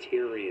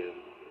authoritarian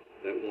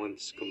that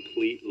wants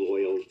complete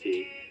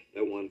loyalty,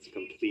 that wants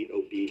complete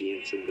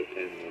obedience and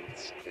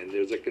dependence. And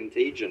there's a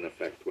contagion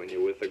effect when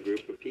you're with a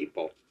group of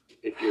people.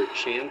 If you're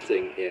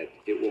chanting it,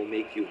 it will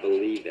make you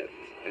believe it,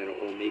 and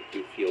it will make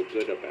you feel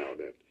good about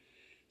it.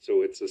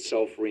 So it's a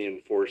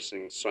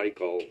self-reinforcing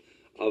cycle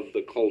of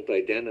the cult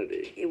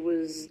identity. It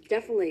was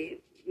definitely,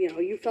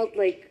 you felt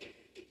like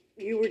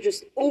you were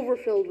just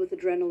overfilled with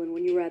adrenaline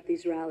when you were at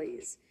these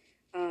rallies.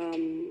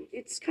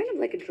 It's kind of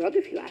like a drug,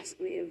 if you ask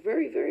me, a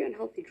very, very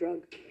unhealthy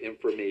drug.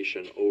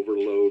 Information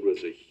overload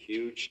was a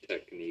huge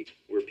technique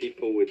where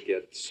people would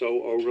get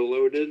so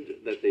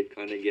overloaded that they'd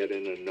kind of get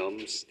in a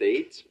numb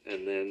state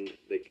and then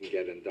they can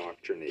get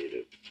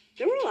indoctrinated.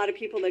 There were a lot of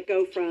people that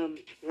go from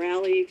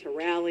rally to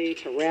rally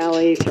to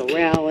rally to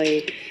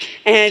rally,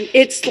 and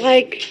it's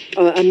like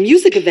a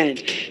music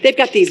event. They've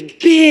got these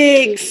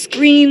big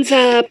screens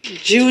up,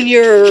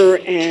 Junior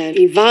and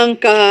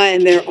Ivanka,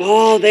 and they're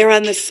all there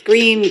on the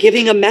screen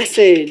giving a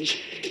message.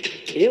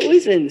 It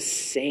was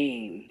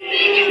insane.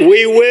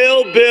 We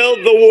will build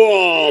the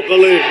wall,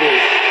 believe me.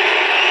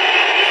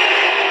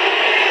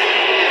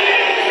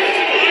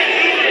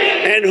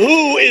 And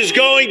who is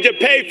going to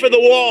pay for the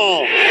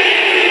wall?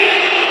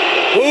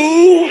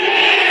 Who?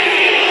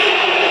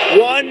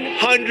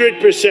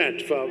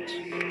 100%, folks.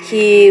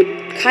 He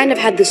kind of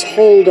had this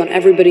hold on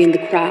everybody in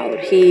the crowd.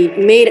 He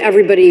made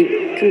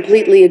everybody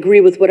completely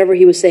agree with whatever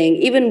he was saying,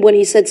 even when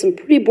he said some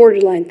pretty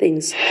borderline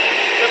things. The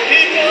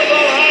people of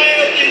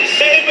Ohio can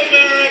save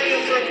America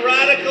from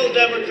radical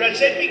Democrats.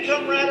 They've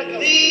become radical.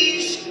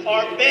 These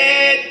are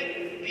bad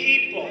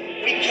people.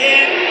 We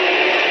can't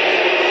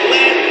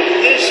let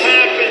this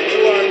happen to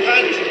our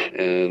country.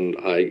 And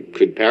I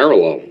could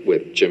parallel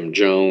with Jim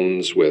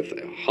Jones, with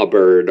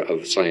Hubbard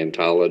of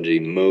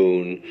Scientology,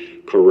 Moon,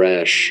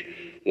 Koresh,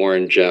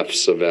 Warren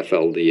Jeffs of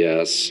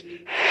FLDS.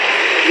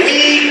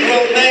 We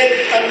will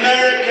make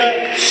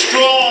America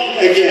strong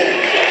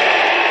again.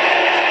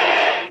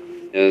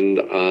 And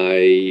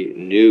I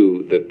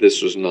knew that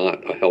this was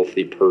not a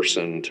healthy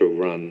person to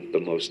run the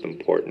most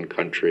important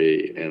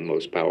country and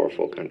most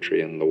powerful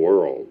country in the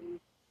world.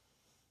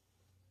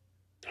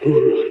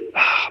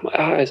 My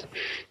eyes.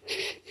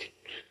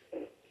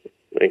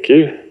 Thank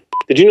you.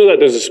 Did you know that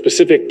there's a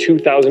specific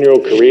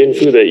 2,000-year-old Korean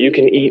food that you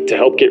can eat to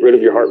help get rid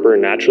of your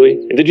heartburn naturally?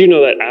 And did you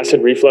know that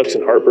acid reflux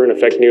and heartburn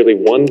affect nearly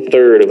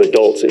 1/3 of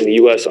adults in the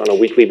U.S. on a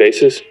weekly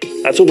basis?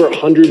 That's over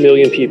 100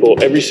 million people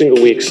every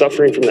single week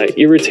suffering from that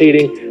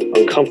irritating,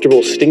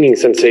 uncomfortable, stinging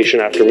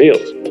sensation after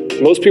meals.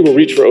 Most people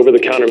reach for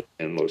over-the-counter.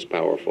 And most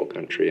powerful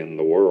country in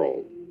the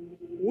world.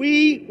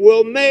 We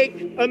will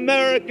make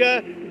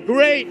America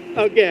great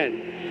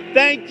again.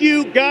 Thank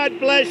you, God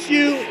bless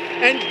you,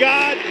 and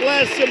God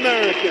bless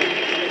America.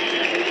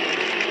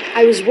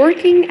 I was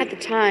working at the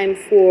time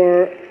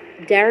for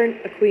Darren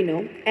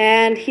Aquino,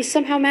 and he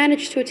somehow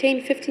managed to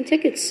attain 15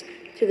 tickets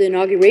to the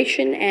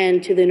inauguration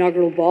and to the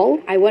inaugural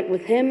ball. I went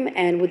with him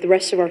and with the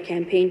rest of our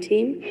campaign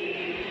team.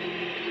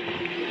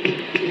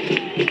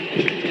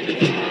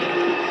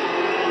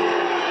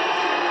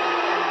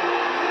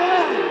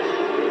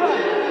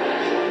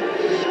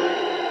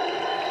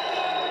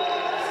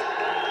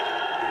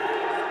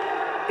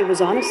 It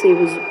was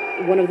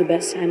one of the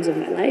best times of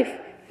my life.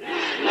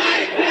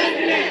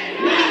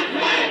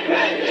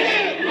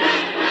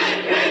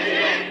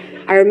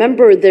 I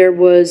remember there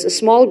was a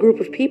small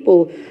group of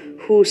people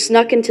who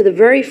snuck into the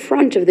very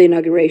front of the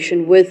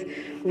inauguration with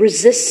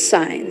resist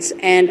signs.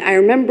 And I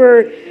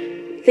remember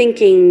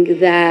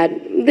thinking that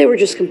they were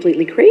just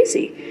completely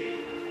crazy.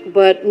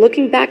 But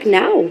looking back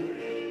now,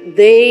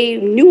 they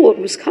knew what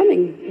was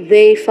coming.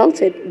 They felt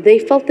it. They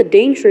felt the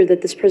danger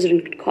that this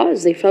president could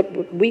cause. They felt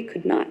what we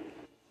could not.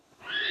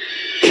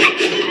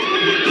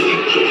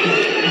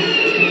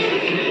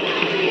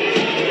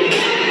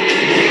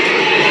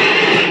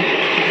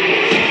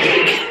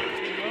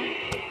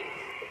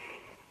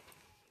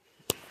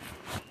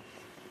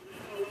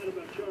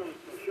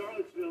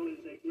 Charlottesville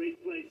is a great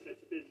place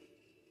that's been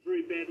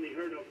very badly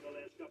hurt over the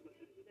last couple of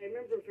years. I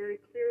remember very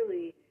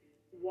clearly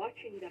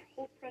watching that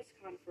whole press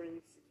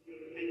conference.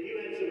 And you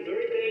had some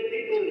very bad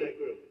people in that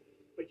group.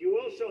 But you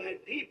also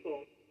had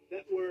people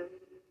that were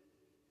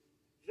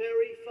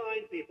very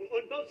fine people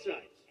on both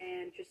sides.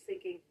 And just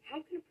thinking,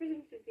 how can a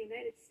president of the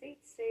United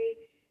States say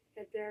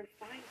that there are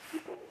fine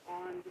people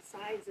on the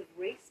sides of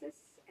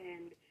racists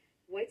and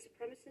white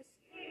supremacists?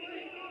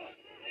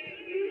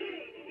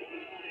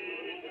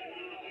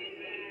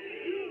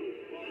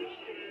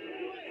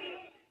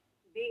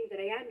 Being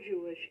that I am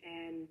Jewish,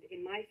 and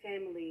in my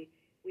family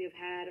we have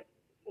had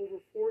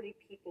over 40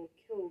 people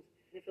killed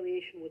in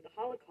affiliation with the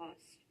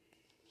Holocaust,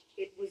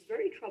 it was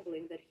very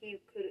troubling that he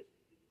could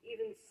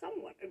even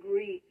somewhat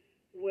agree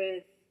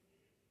with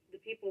the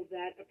people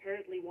that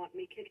apparently want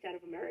me kicked out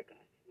of America.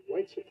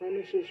 White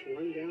supremacists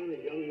run down a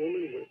young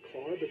woman with a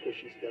car because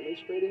she's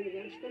demonstrating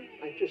against them.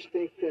 I just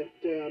think that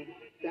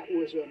that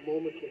was a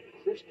moment that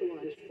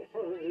crystallized for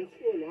her and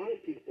for a lot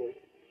of people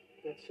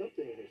that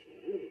something is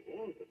really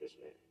wrong with this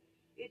man.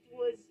 It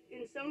was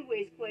in some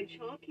ways quite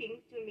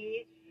shocking to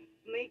me.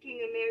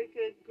 Making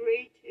America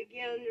great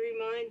again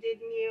reminded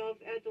me of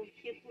Adolf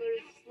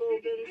Hitler's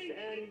slogans,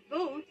 and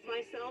both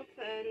myself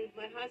and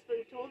my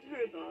husband told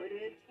her about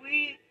it.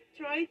 We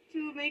tried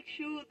to make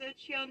sure that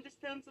she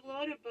understands a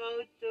lot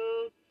about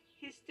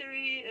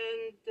history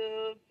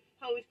and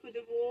how it could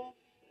evolve,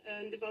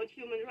 and about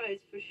human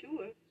rights for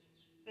sure,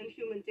 and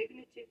human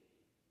dignity.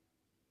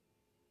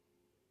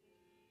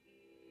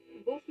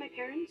 Both my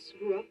parents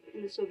grew up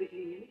in the Soviet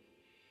Union,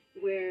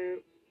 where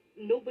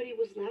nobody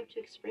was allowed to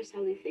express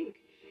how they think.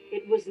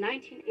 It was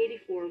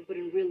 1984, but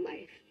in real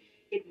life.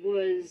 It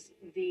was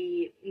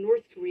the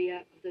North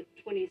Korea of the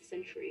 20th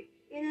century.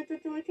 In a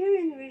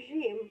totalitarian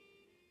regime,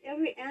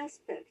 every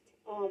aspect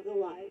of the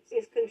lives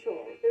is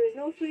controlled. There is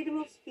no freedom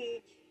of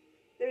speech.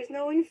 There is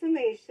no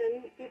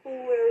information. People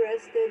were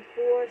arrested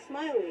for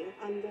smiling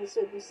under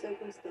certain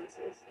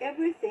circumstances.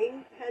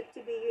 Everything had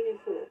to be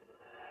uniform.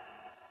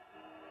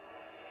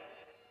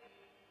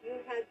 You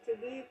had to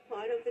be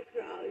part of the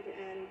crowd,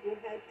 and you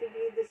had to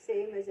be the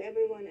same as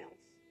everyone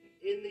else.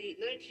 In the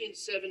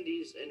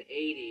 1970s and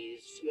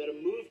 80s, you had a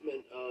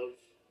movement of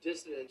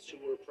dissidents who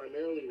were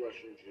primarily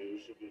Russian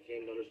Jews, who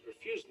became known as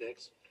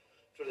refuseniks,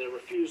 for their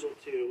refusal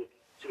to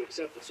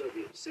accept the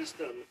Soviet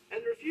system.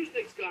 And the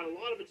refuseniks got a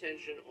lot of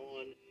attention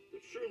on the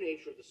true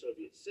nature of the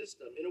Soviet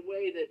system in a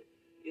way that,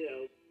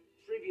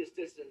 previous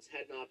dissidents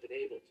had not been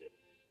able to.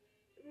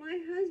 My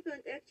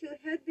husband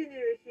actually had been a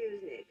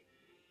refusenik.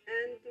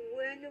 And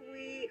when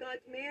we got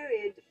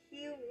married,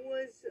 he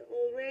was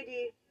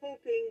already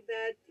hoping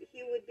that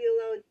he would be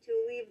allowed to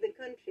leave the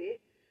country.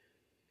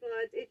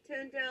 But it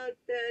turned out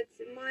that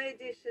my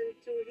addition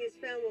to his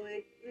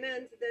family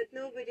meant that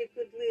nobody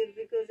could leave,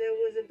 because I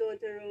was a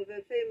daughter of a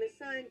famous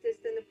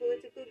scientist and a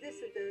political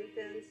dissident,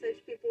 and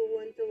such people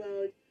weren't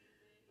allowed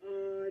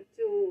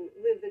to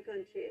leave the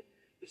country.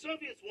 The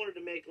Soviets wanted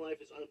to make life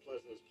as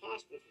unpleasant as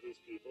possible for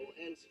these people,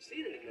 and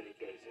succeeded in many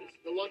cases.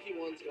 The lucky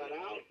ones got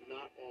out,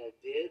 not all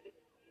did.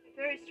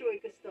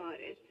 Perestroika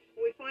started.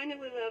 We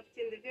finally left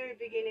in the very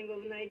beginning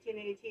of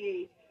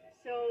 1988.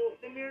 So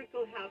the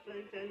miracle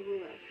happened and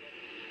we left.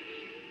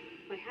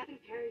 By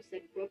having parents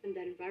that grew up in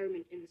that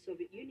environment in the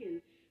Soviet Union,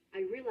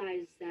 I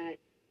realized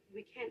that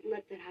we can't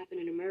let that happen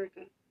in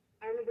America.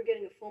 I remember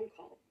getting a phone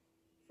call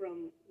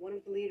from one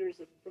of the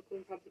leaders of the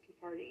Brooklyn Republican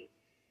Party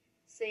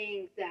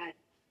saying that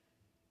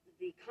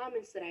the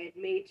comments that I had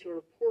made to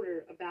a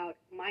reporter about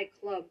my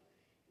club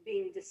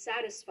being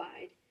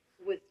dissatisfied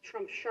with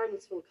Trump's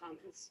Charlottesville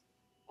comments,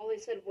 all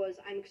I said was,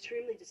 I'm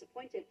extremely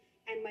disappointed.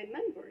 And my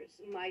members,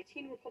 my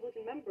teen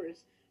Republican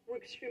members, were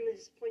extremely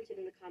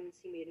disappointed in the comments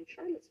he made in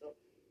Charlottesville.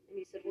 And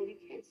he said, well, you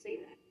can't say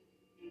that.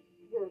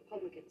 We're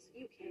Republicans.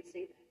 You can't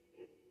say that.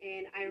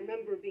 And I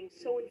remember being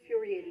so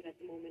infuriated at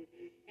the moment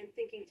and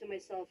thinking to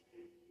myself,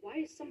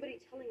 why is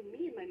somebody telling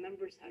me and my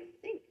members how to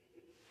think?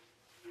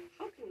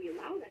 How can we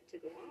allow that to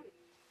go on?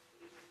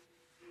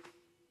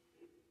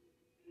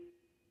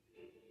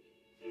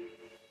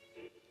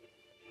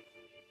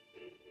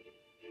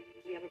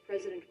 We have a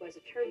president who has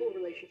a terrible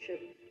relationship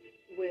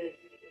with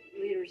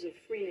leaders of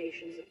free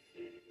nations, of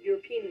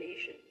European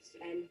nations,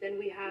 and then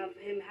we have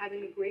him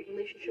having a great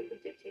relationship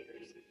with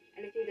dictators.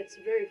 And I think that's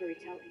very, very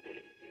telling.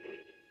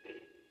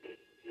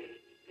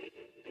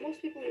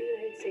 Most people in the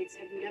United States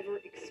have never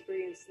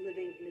experienced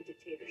living in a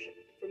dictatorship.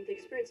 From the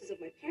experiences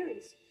of my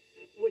parents,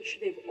 which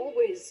they've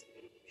always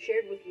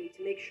shared with me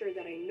to make sure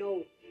that I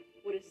know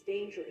what is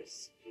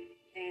dangerous,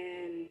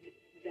 and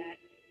that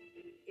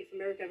if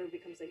America ever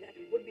becomes like that,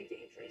 it would be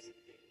dangerous.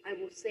 I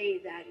will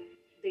say that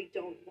they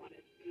don't want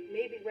it.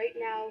 Maybe right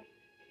now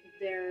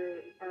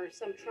there are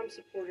some Trump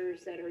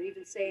supporters that are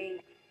even saying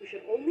we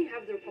should only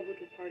have the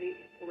Republican Party,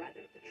 or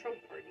rather the Trump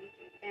Party,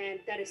 and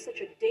that is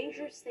such a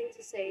dangerous thing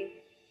to say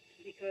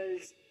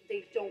because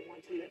they don't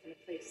want to live in a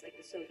place like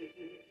the Soviet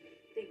Union.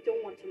 They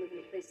don't want to live in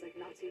a place like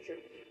Nazi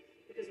Germany,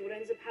 because what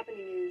ends up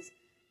happening is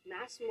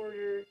mass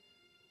murder,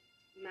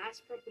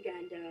 mass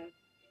propaganda,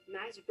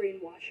 mass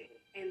brainwashing,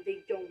 and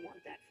they don't want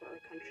that for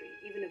our country,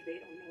 even if they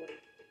don't know it.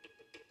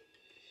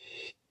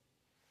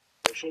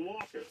 Herschel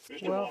Walker.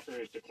 Mr. Walker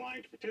has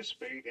declined to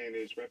participate and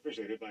is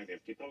represented by an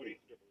empty podium.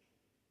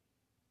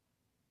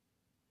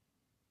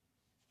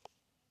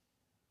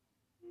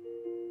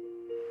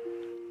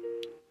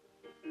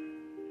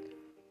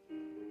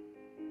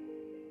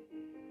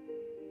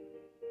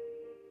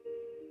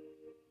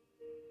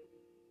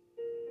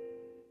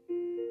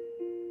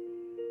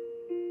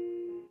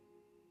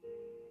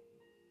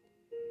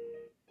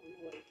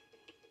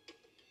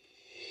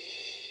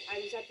 I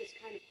was at this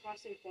kind of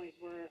crossing point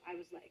where I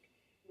was like,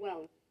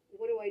 well,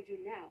 what do I do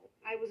now?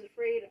 I was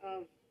afraid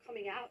of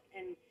coming out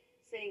and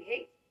saying,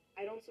 hey,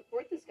 I don't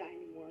support this guy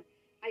anymore.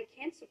 I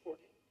can't support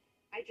him.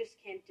 I just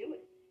can't do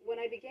it. When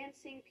I began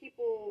seeing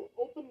people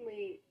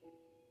openly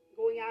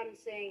going out and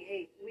saying,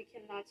 hey, we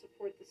cannot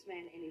support this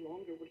man any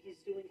longer, what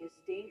he's doing is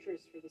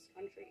dangerous for this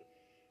country,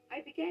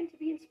 I began to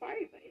be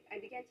inspired by it. I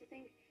began to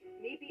think,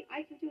 maybe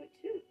I can do it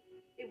too.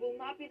 It will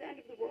not be the end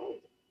of the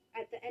world.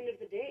 At the end of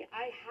the day,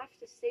 I have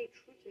to stay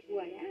true to who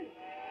I am.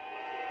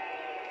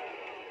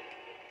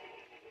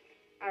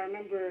 I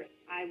remember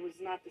I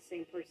was not the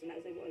same person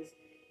as I was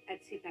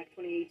at CPAC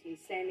 2018,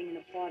 standing and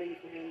applauding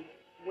for him,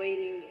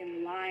 waiting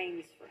in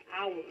lines for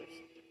hours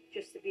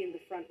just to be in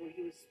the front when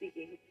he was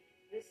speaking.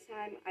 This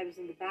time I was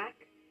in the back.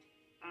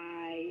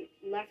 I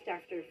left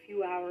after a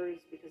few hours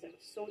because I was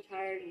so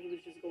tired, and he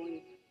was just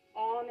going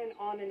on and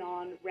on and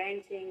on,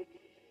 ranting,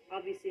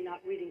 obviously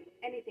not reading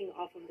anything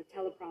off of the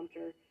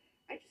teleprompter.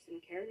 I just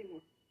didn't care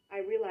anymore.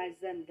 I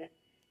realized then that,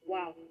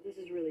 wow, this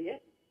is really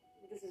it.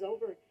 This is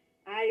over.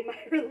 My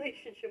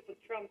relationship with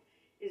Trump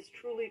is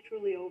truly,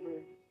 truly over.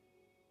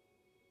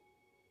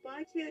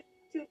 Batya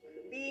took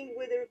being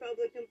with the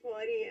Republican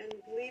Party and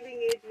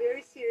leaving it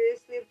very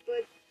seriously,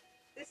 but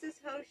this is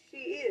how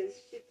she is.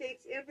 She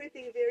takes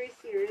everything very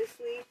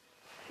seriously.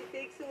 She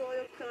takes a lot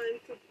of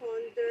time to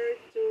ponder,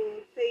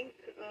 to think.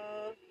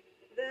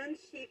 Then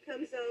she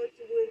comes out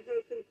with her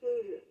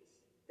conclusions.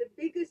 The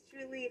biggest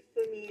relief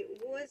for me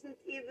wasn't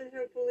even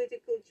her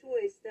political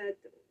choice that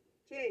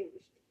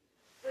changed,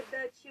 but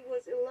that she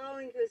was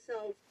allowing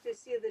herself to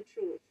see the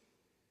truth.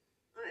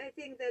 I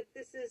think that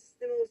this is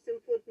the most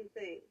important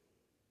thing.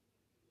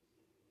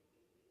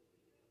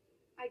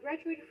 I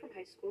graduated from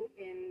high school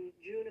in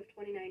June of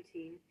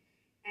 2019,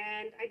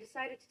 and I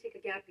decided to take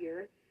a gap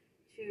year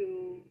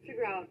to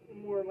figure out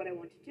more what I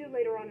want to do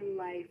later on in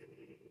life,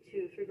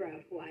 to figure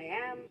out who I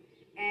am,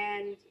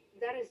 and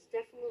that has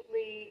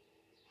definitely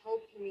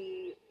helped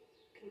me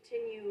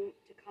continue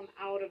to come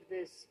out of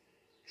this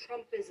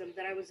Trumpism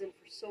that I was in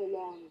for so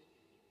long.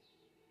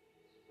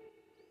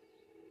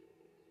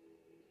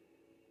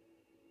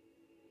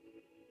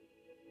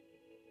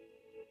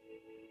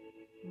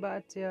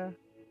 Batya.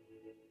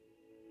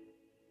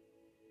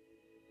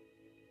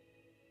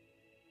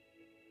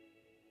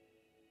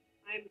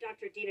 I'm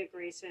Dr. Dina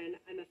Grayson.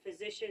 I'm a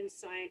physician,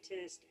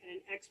 scientist, and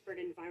an expert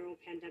in viral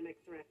pandemic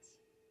threats.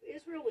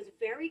 Israel was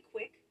very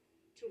quick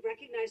to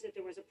recognize that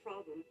there was a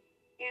problem,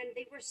 and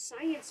they were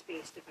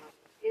science-based about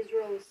it.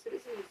 Israel's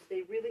citizens,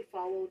 they really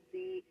followed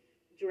the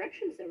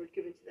directions that were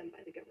given to them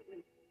by the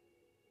government.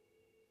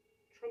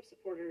 Trump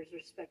supporters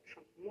respect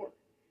Trump more.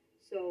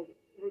 So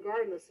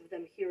regardless of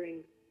them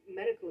hearing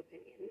medical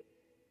opinion,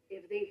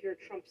 if they hear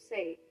Trump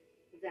say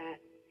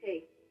that,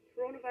 hey,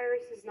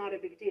 coronavirus is not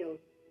a big deal,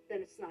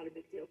 then it's not a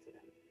big deal to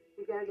them,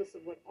 regardless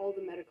of what all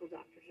the medical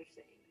doctors are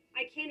saying.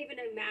 I can't even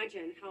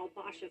imagine how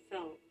Basha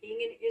felt being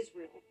in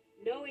Israel,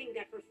 knowing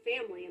that her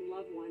family and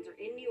loved ones are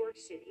in New York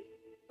City,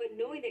 but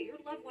knowing that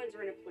your loved ones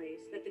are in a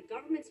place that the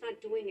government's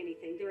not doing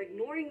anything, they're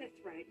ignoring the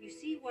threat. You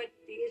see what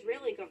the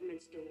Israeli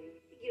government's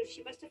doing. You know, she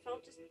must have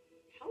felt just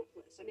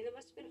helpless. I mean, it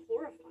must have been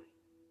horrifying.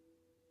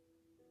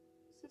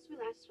 Since we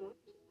last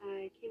talked,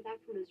 I came back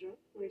from Israel,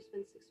 where I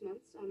spent 6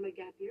 months on my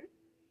gap year.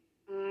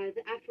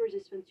 Afterwards, I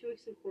spent 2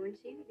 weeks in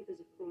quarantine because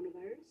of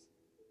coronavirus.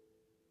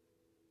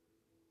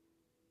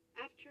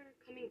 After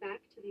coming back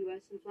to the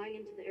U.S. and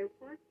flying into the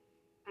airport,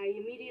 I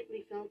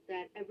immediately felt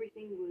that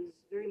everything was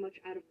very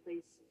much out of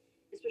place,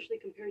 especially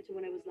compared to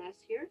when I was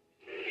last here.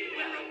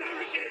 We're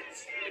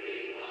Americans!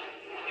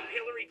 If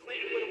Hillary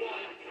Clinton would have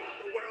won,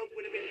 the world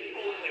would have been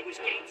over. It was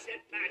game,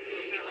 set, back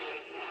for America.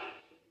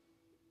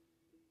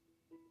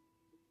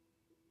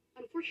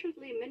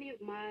 Unfortunately, many of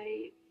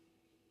my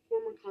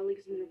former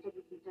colleagues in the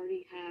Republican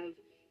Party have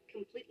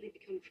completely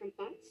become Trump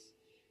bots.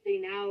 They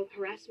now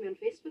harass me on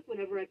Facebook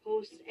whenever I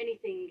post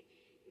anything.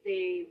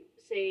 They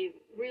say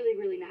really,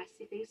 really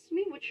nasty things to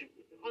me, which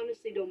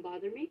honestly don't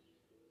bother me.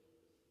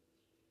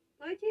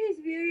 Patty is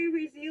very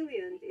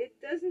resilient. It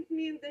doesn't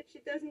mean that she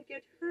doesn't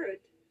get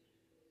hurt,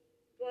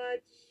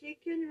 but she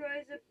can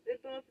rise up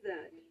above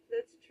that.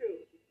 That's true.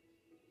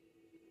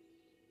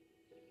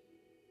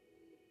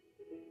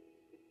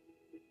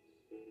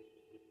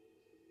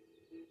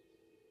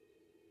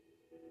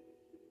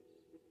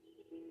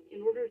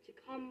 In order to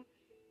come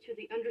to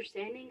the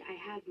understanding I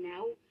have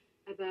now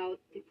about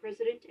the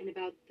president and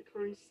about the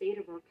current state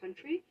of our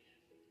country,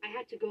 I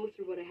had to go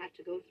through what I had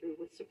to go through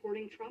with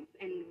supporting Trump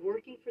and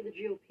working for the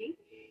GOP.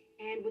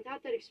 And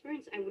without that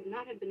experience, I would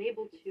not have been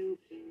able to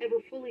ever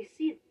fully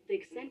see the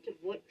extent of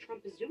what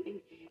Trump is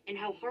doing and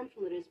how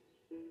harmful it is.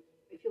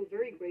 I feel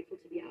very grateful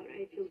to be out.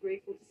 I feel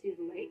grateful to see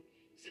the light,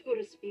 so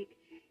to speak.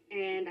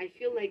 And I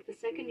feel like the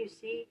second you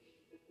see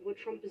what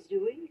Trump is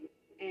doing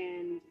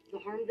and the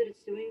harm that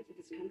it's doing to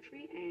this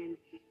country and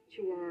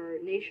to our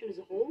nation as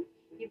a whole,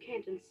 you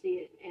can't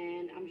unsee it.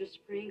 And I'm just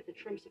praying that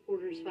Trump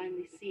supporters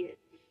finally see it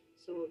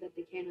so that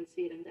they can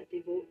unsee it and that they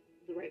vote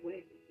the right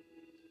way.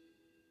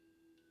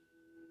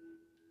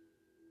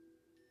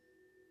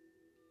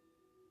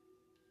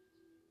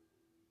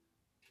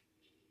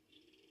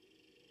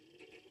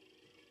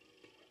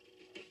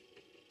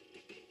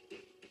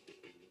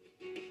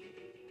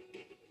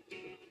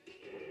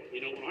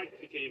 You know, when I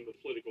became of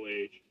political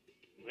age,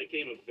 I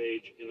came of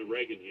age in the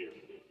Reagan year.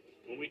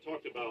 When we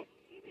talked about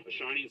a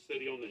shining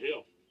city on the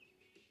hill,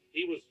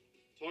 he was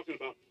talking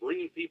about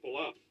bringing people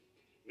up,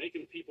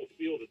 making people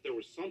feel that there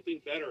was something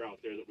better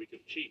out there that we could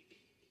achieve.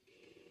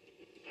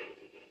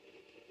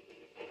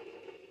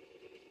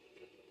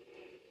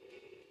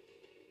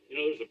 You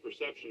know, there's a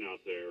perception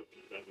out there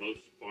that most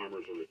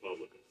farmers are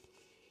Republicans.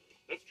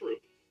 That's true.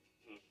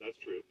 That's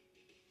true.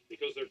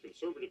 Because they're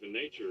conservative in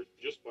nature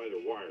just by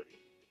their wiring.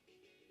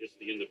 It's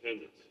the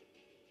independents.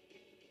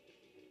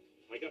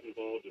 I got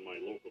involved in my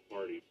local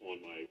party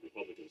on my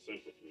Republican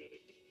Central Committee.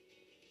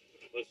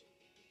 Listen,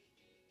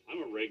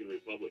 I'm a Reagan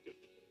Republican.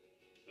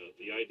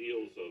 The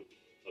ideals of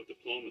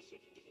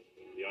diplomacy,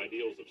 the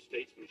ideals of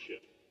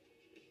statesmanship,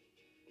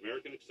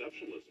 American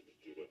exceptionalism,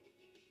 if you will.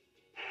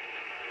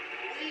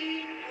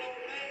 We will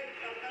make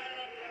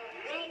America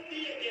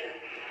wealthy again.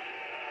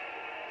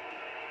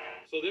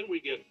 So then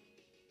we get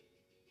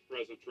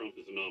President Trump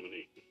as a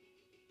nominee.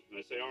 And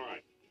I say, all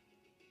right,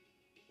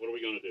 what are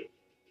we going to do?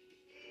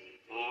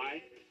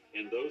 I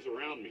and those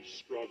around me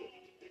struggled.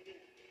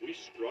 We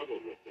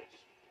struggled with this.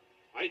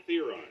 I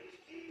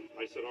theorized.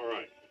 I said, all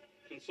right,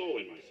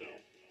 consoling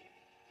myself.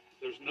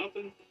 There's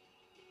nothing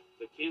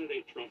that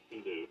candidate Trump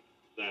can do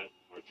that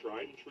our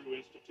tried and true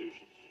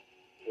institutions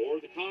or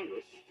the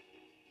Congress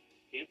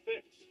can't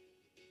fix.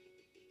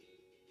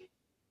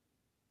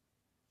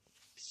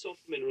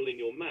 Soft mineral in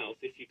your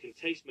mouth if you can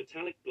taste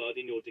metallic blood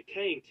in your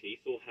decaying teeth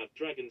or have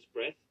dragon's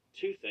breath,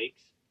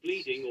 toothaches,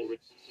 bleeding,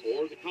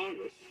 or the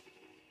Congress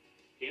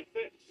can't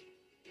fix.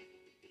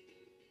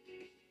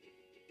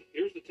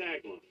 Here's the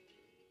tagline.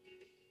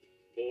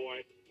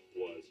 Boy,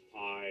 was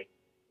I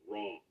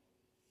wrong.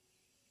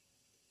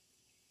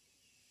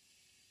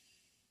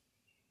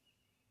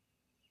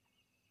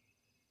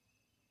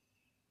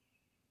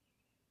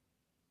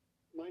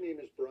 My name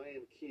is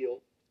Brian Keel.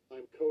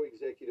 I'm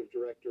co-executive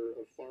director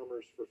of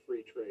Farmers for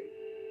Free Trade.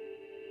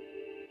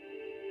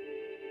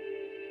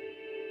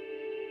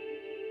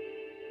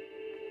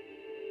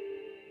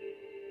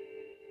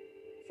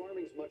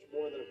 Farming's much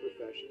more than a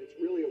profession. It's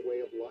really a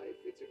way of life.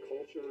 It's a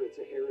culture, it's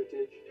a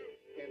heritage.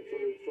 And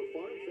for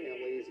farm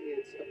families,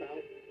 it's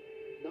about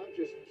not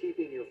just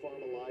keeping your farm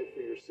alive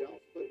for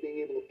yourself, but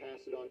being able to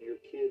pass it on to your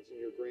kids and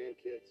your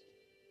grandkids.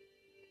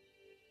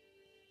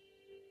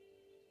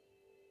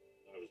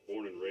 I was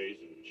born and raised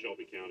in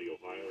Shelby County,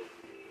 Ohio.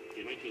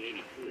 In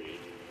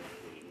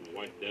 1983,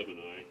 my wife Deb and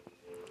I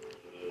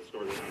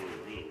started out on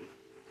our own.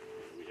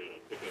 We had a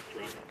pickup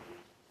truck,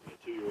 a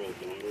 2-year-old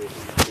daughter.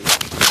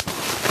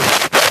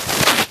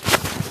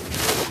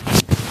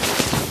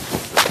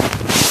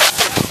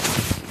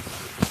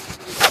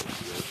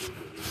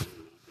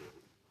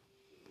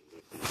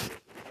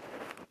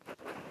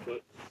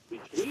 But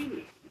between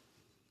them,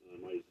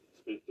 I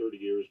spent 30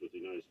 years with the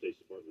United States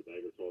Department of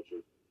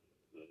Agriculture,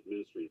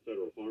 administering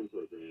federal farm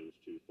programs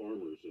to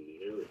farmers in the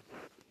area.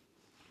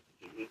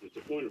 And it's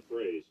a point of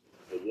phrase,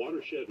 a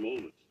watershed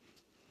moment,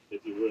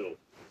 if you will,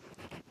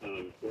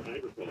 for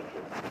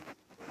agriculture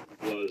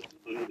was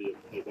under the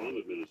Obama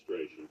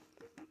administration,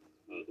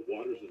 the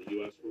Waters of the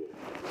U.S. rule.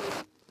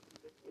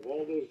 Of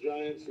all those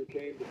giants who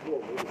came before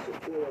me to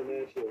support our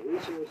natural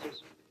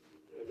resources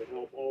and to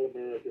help all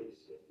Americans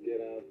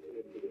get out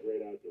into the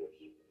great outdoors.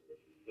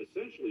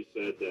 Essentially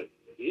said that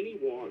any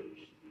waters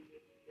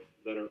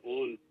that are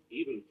on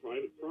even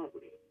private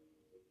property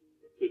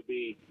could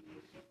be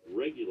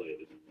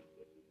regulated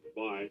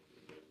by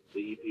the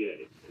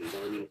EPA, the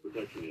Environmental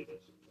Protection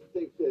Agency. I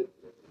think that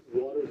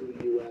waters of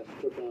the U.S.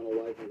 took on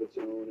a life of its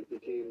own. It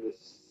became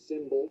this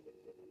symbol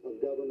of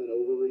government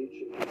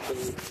overreach and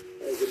concern.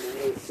 As a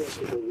matter of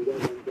principle, we don't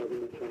want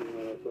government coming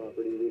on our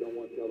property. We don't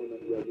want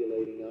government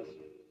regulating us.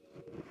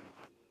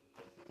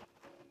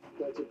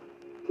 That's a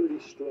pretty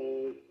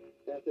strong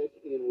ethic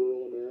in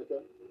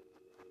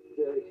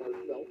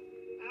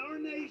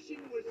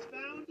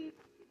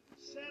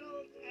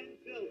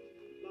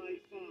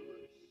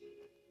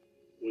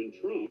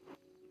President Trump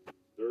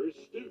very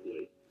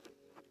astutely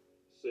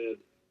said,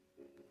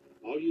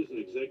 I'll use an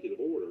executive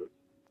order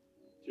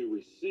to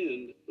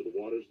rescind for the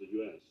waters of the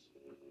U.S.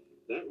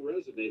 That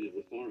resonated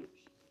with farmers.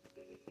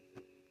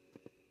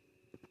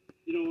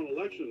 You know, on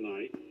election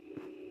night,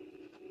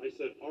 I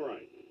said, all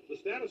right, the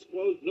status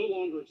quo is no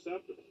longer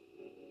acceptable.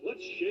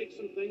 Let's shake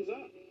some things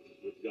up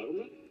with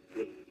government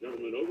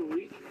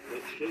overreach.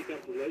 Let's shake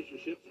up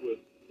relationships with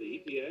the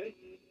EPA.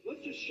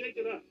 Let's just shake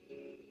it up.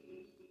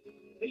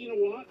 Hey, you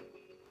know what?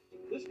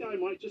 This guy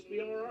might just be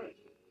all right.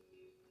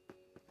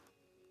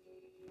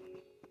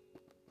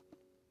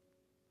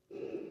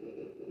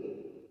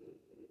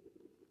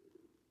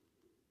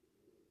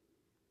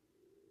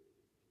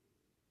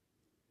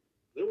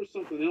 There was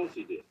something else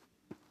he did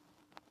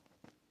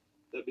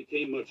that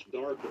became much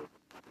darker.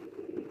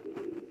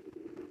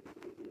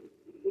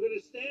 We're going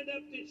to stand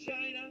up to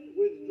China,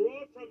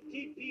 withdraw from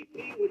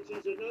TPP, which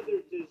is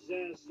another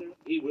disaster.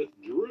 He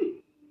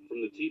withdrew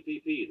from the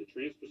TPP, the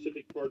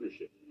Trans-Pacific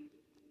Partnership,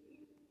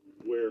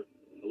 where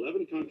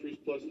 11 countries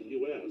plus the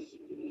U.S.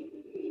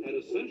 had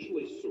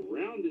essentially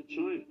surrounded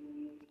China.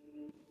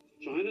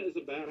 China is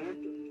a bad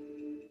actor.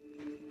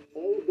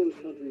 All of those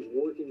countries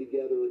working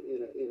together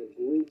in a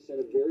group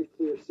sent a very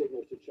clear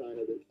signal to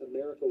China that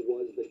America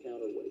was the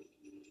counterweight.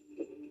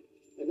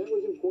 And that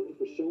was important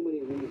for so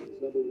many reasons.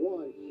 Number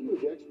one,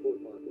 huge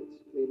export markets.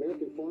 The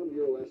American Farm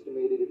Bureau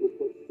estimated it would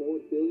put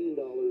 $4 billion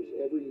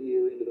every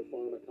year into the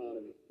farm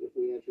economy if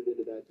we entered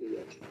into that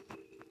deal.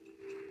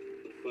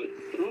 But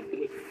Trump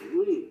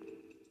withdrew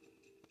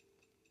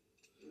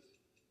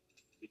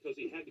because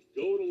he had to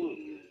go it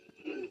alone.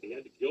 He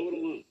had to go it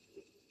alone.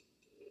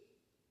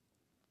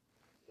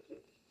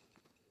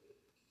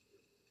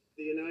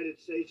 The United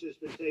States has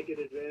been taken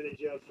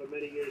advantage of for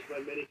many years by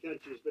many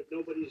countries, but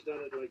nobody's done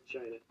it like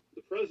China.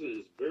 The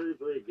president is very,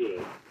 very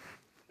good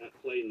at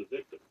playing the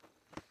victim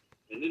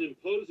and then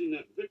imposing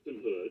that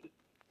victimhood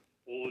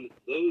on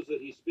those that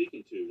he's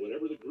speaking to,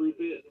 whatever the group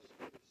is.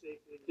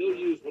 He'll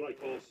use what I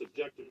call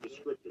subjective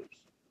descriptors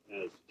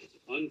as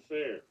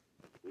unfair,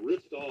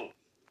 ripped off,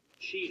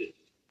 cheated.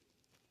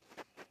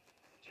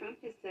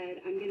 Trump has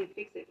said, I'm going to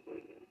fix it for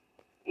you.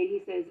 And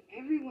he says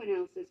everyone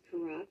else is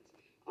corrupt.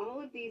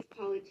 All of these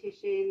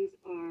politicians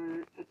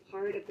are a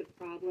part of the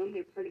problem.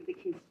 They're part of the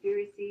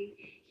conspiracy.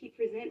 He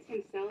presents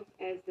himself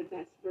as the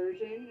best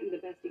version and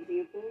the best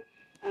example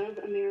of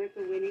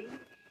America winning.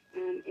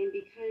 And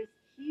because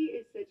he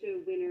is such a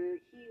winner,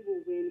 he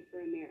will win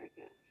for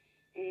America.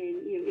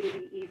 And, you know,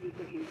 it'll be easy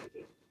for him to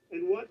do.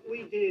 And what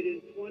we did in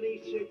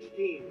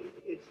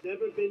 2016, it's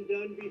never been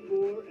done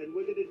before, and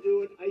we're going to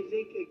do it, I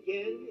think,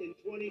 again in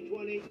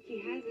 2020. He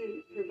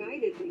hasn't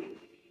provided land.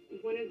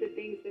 One of the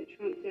things that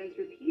Trump does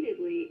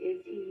repeatedly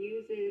is he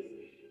uses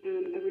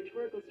a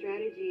rhetorical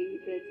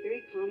strategy that's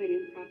very common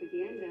in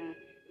propaganda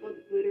called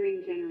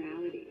glittering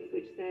generalities,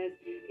 which says,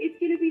 it's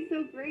going to be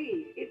so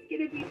great. It's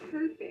going to be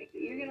perfect.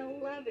 You're going to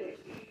love it.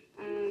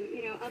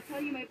 You know, I'll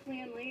tell you my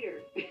plan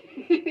later.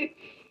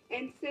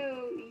 And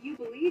so you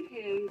believe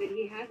him that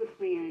he has a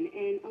plan,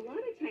 and a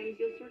lot of times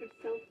you'll sort of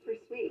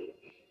self-persuade.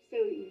 So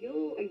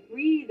you'll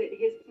agree that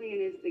his plan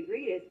is the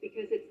greatest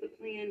because it's the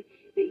plan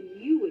that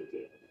you would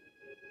do.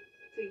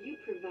 So you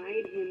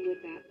provide him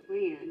with that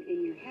plan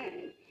in your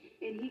head,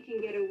 and he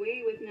can get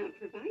away with not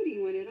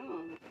providing one at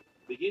all.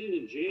 Beginning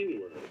in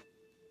January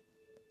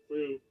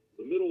through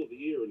the middle of the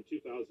year in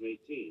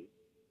 2018,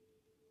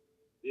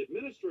 the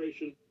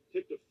administration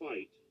picked a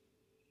fight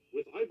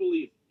with, I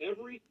believe,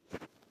 every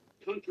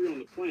country on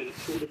the planet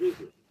short of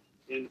Israel.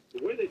 And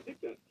the way they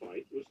picked that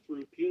fight was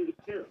through punitive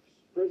tariffs.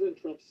 President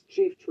Trump's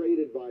chief trade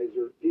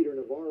advisor, Peter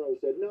Navarro,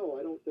 said, no,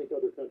 I don't think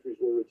other countries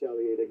will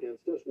retaliate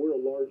against us. We're a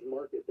large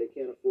market. They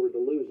can't afford to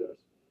lose us.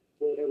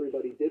 Well,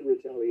 everybody did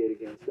retaliate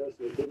against us,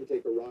 and it didn't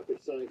take a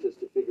rocket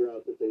scientist to figure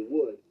out that they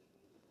would.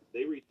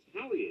 They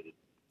retaliated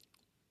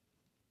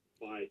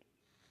by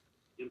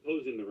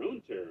imposing their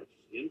own tariffs,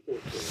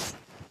 import tariffs,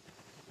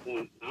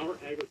 on our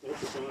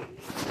agricultural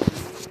products,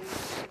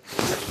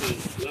 which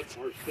then left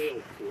our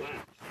sales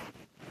collapse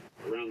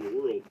around the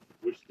world,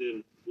 which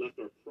then left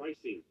our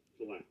pricing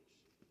collapse.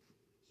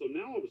 So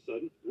now all of a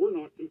sudden, we're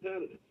not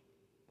competitive.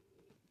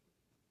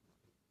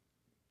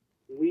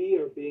 We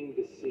are being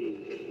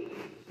deceived.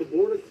 The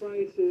border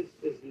crisis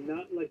is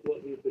not like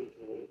what we've been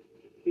told.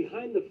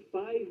 Behind the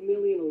 5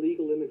 million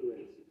illegal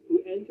immigrants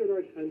who entered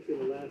our country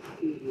in the last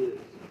 2 years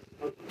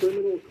are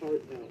criminal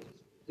cartels,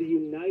 the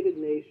United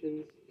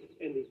Nations,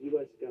 and the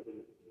U.S.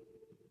 government.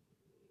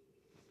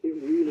 It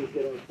really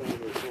hit our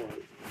farmers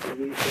hard. And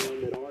we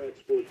found that our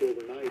exports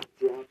overnight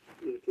dropped,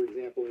 for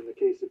example, in the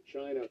case of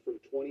China, from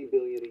 20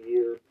 billion a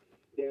year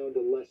down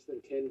to less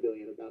than 10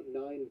 billion, about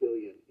 9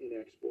 billion in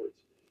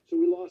exports. So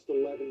we lost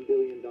 $11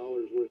 billion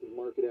worth of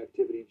market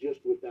activity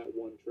just with that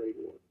one trade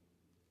war.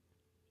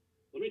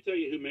 Let me tell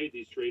you who made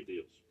these trade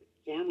deals.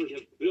 Farmers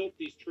have built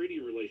these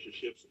trading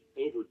relationships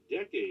over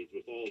decades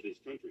with all of these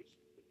countries.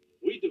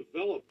 We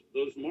developed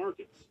those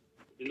markets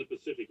in the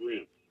Pacific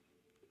Rim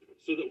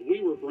so that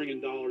we were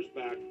bringing dollars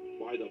back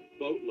by the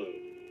boatload.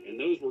 And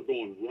those were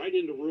going right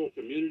into rural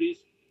communities,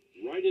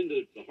 right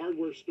into the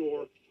hardware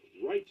store,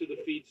 right to the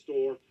feed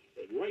store,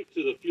 right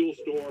to the fuel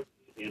store,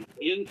 and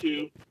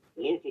into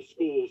local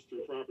schools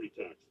through property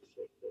taxes.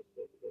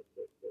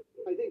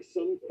 I think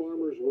some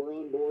farmers were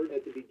on board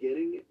at the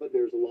beginning, but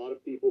there's a lot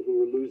of people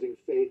who are losing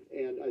faith,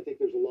 and I think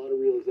there's a lot of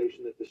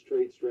realization that this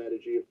trade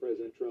strategy of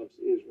President Trump's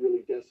is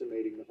really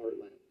decimating the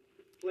heartland.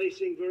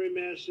 Placing very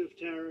massive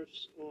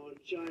tariffs on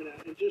China.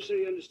 And just so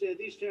you understand,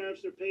 these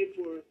tariffs are paid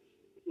for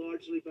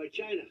largely by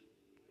China.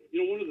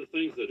 You know, one of the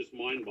things that is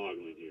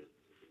mind-boggling here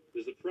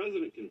is the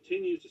president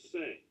continues to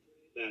say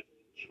that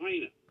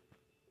China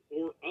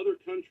or other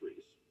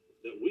countries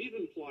that we've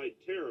implied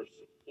tariffs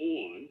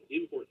on,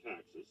 import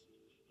taxes,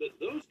 that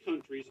those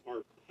countries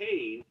are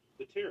paying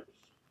the tariffs.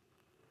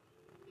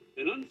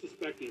 An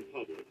unsuspecting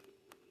public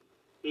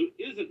who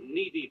isn't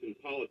knee-deep in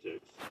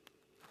politics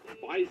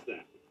buys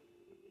that.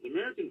 The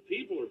American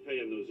people are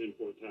paying those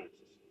import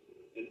taxes.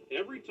 And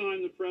every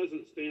time the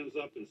president stands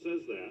up and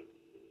says that,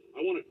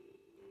 I want to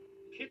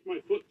kick my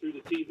foot through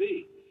the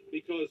TV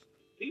because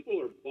people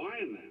are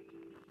buying that.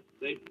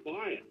 They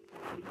buy it.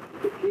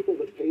 The people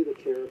that pay the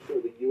tariffs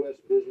are the U.S.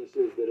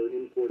 businesses that are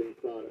importing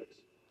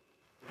products.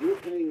 You're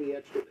paying the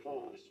extra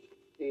cost,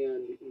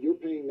 and you're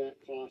paying that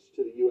cost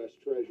to the U.S.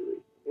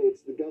 Treasury.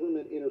 It's the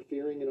government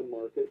interfering in a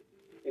market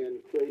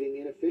and creating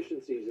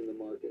inefficiencies in the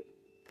market.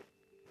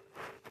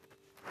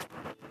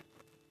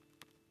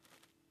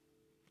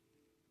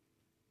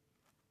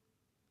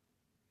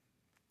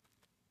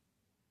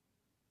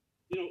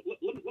 You know,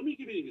 let me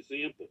give you an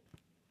example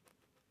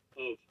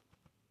of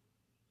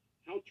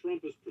how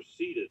Trump has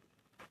proceeded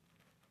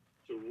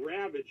to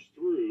ravage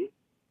through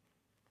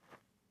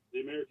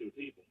the American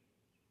people.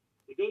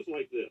 It goes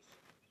like this.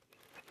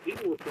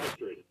 People were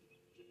frustrated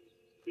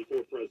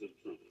before President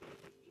Trump.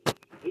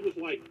 It was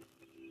like,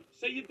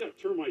 say you've got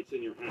termites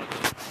in your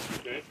house,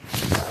 okay?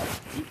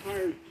 You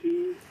hired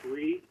 2,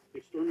 3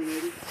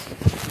 exterminators,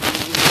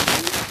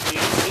 and they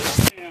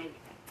all have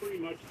pretty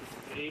much the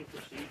same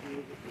procedures,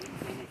 the same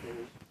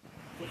chemicals,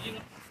 but you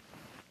know...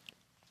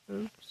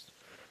 Oops.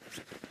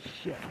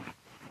 Shit.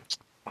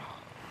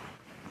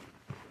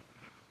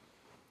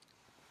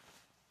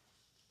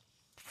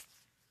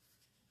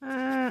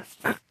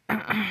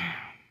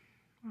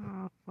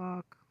 Oh,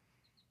 fuck.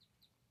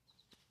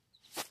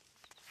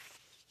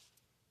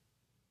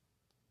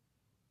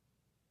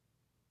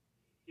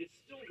 It's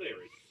still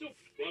there. It's still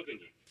bugging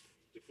you,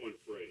 to coin a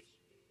phrase.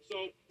 So,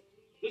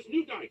 this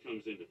new guy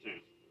comes into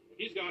town.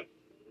 He's got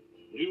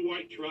new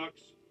white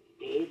trucks,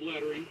 gold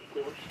lettering, of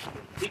course.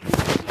 He's got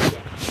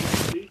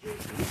new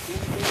procedures, new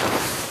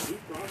chemicals, new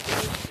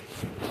process.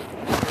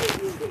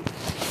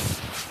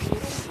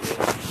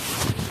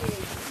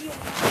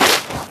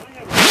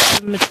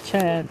 Give him a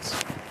chance.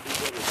 Try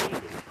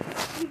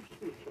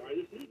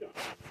this new guy.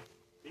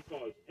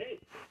 Because, hey,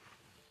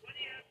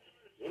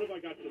 what have I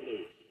got to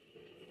lose?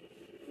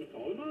 We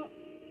call him up.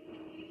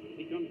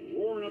 He comes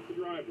roaring up the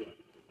driveway,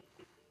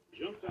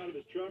 jumps out of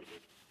his truck,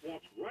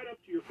 walks right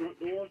up to your front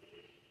door,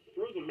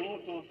 throws a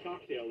Molotov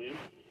cocktail in,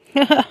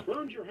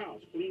 burns your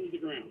house clean to the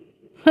ground.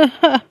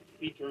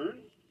 He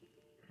turns,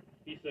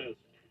 he says,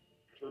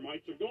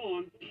 termites are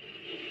gone,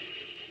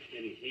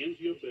 and he hands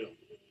you a bill.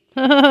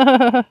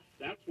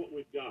 That's what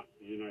we've got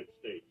in the United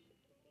States.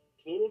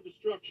 Total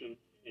destruction,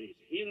 and he's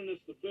handing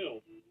us the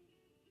bill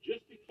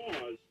just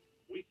because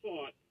we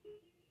thought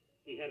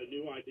he had a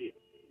new idea.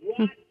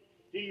 What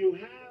do you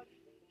have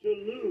to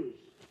lose?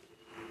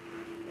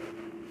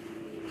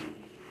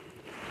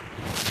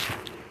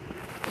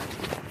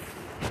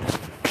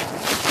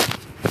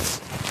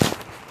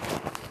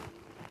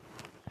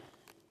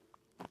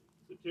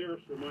 The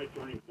tariffs were my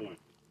turning point.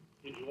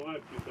 In July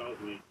of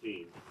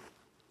 2018,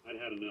 I'd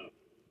had enough.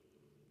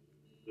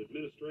 The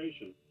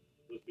administration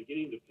was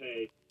beginning to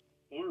pay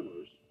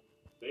farmers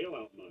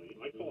bailout money,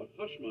 I call it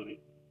hush money,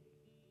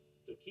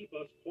 to keep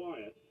us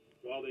quiet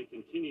while they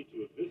continue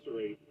to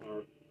eviscerate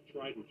our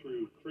tried and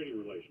true trading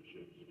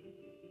relationships.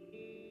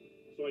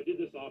 So I did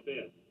this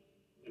op-ed,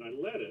 and I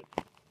led it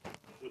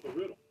with a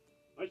riddle.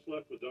 I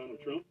slept with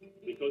Donald Trump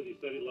because he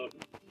said he loved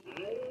me.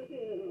 I don't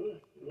know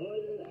more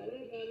than I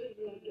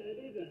loved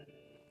anybody.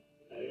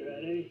 Are you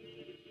ready?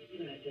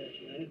 Not just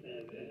my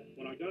baby.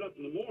 When I got up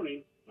in the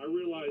morning, I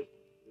realized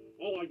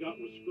all I got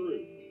was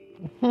screwed.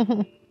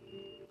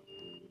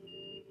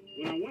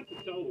 When I went to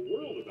tell the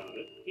world about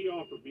it, he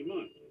offered me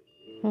money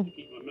to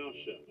keep my mouth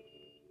shut.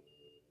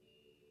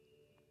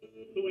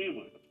 Who am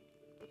I?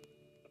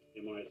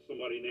 Am I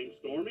somebody named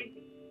Stormy?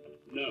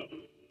 No.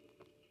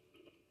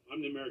 I'm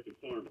the American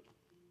farmer.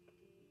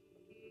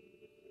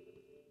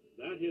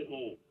 That hit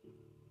home.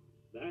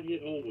 That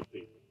hit home with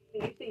people.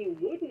 And you say you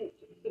wouldn't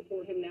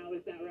support him now,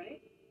 is that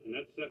right? And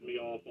that set me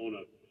off on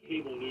a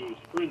cable news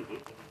frenzy,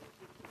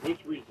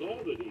 which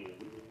resulted in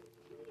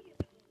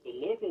the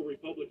local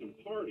Republican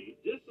Party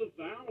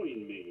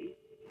disavowing me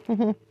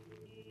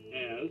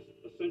as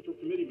a Central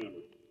Committee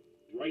member.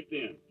 Right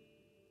then,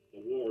 the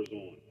war is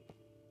on.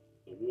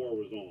 The war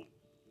was on.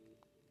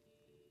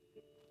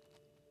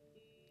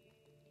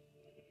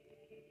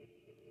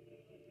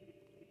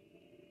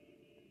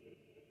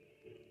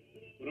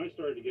 When I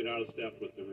started to get out of step with the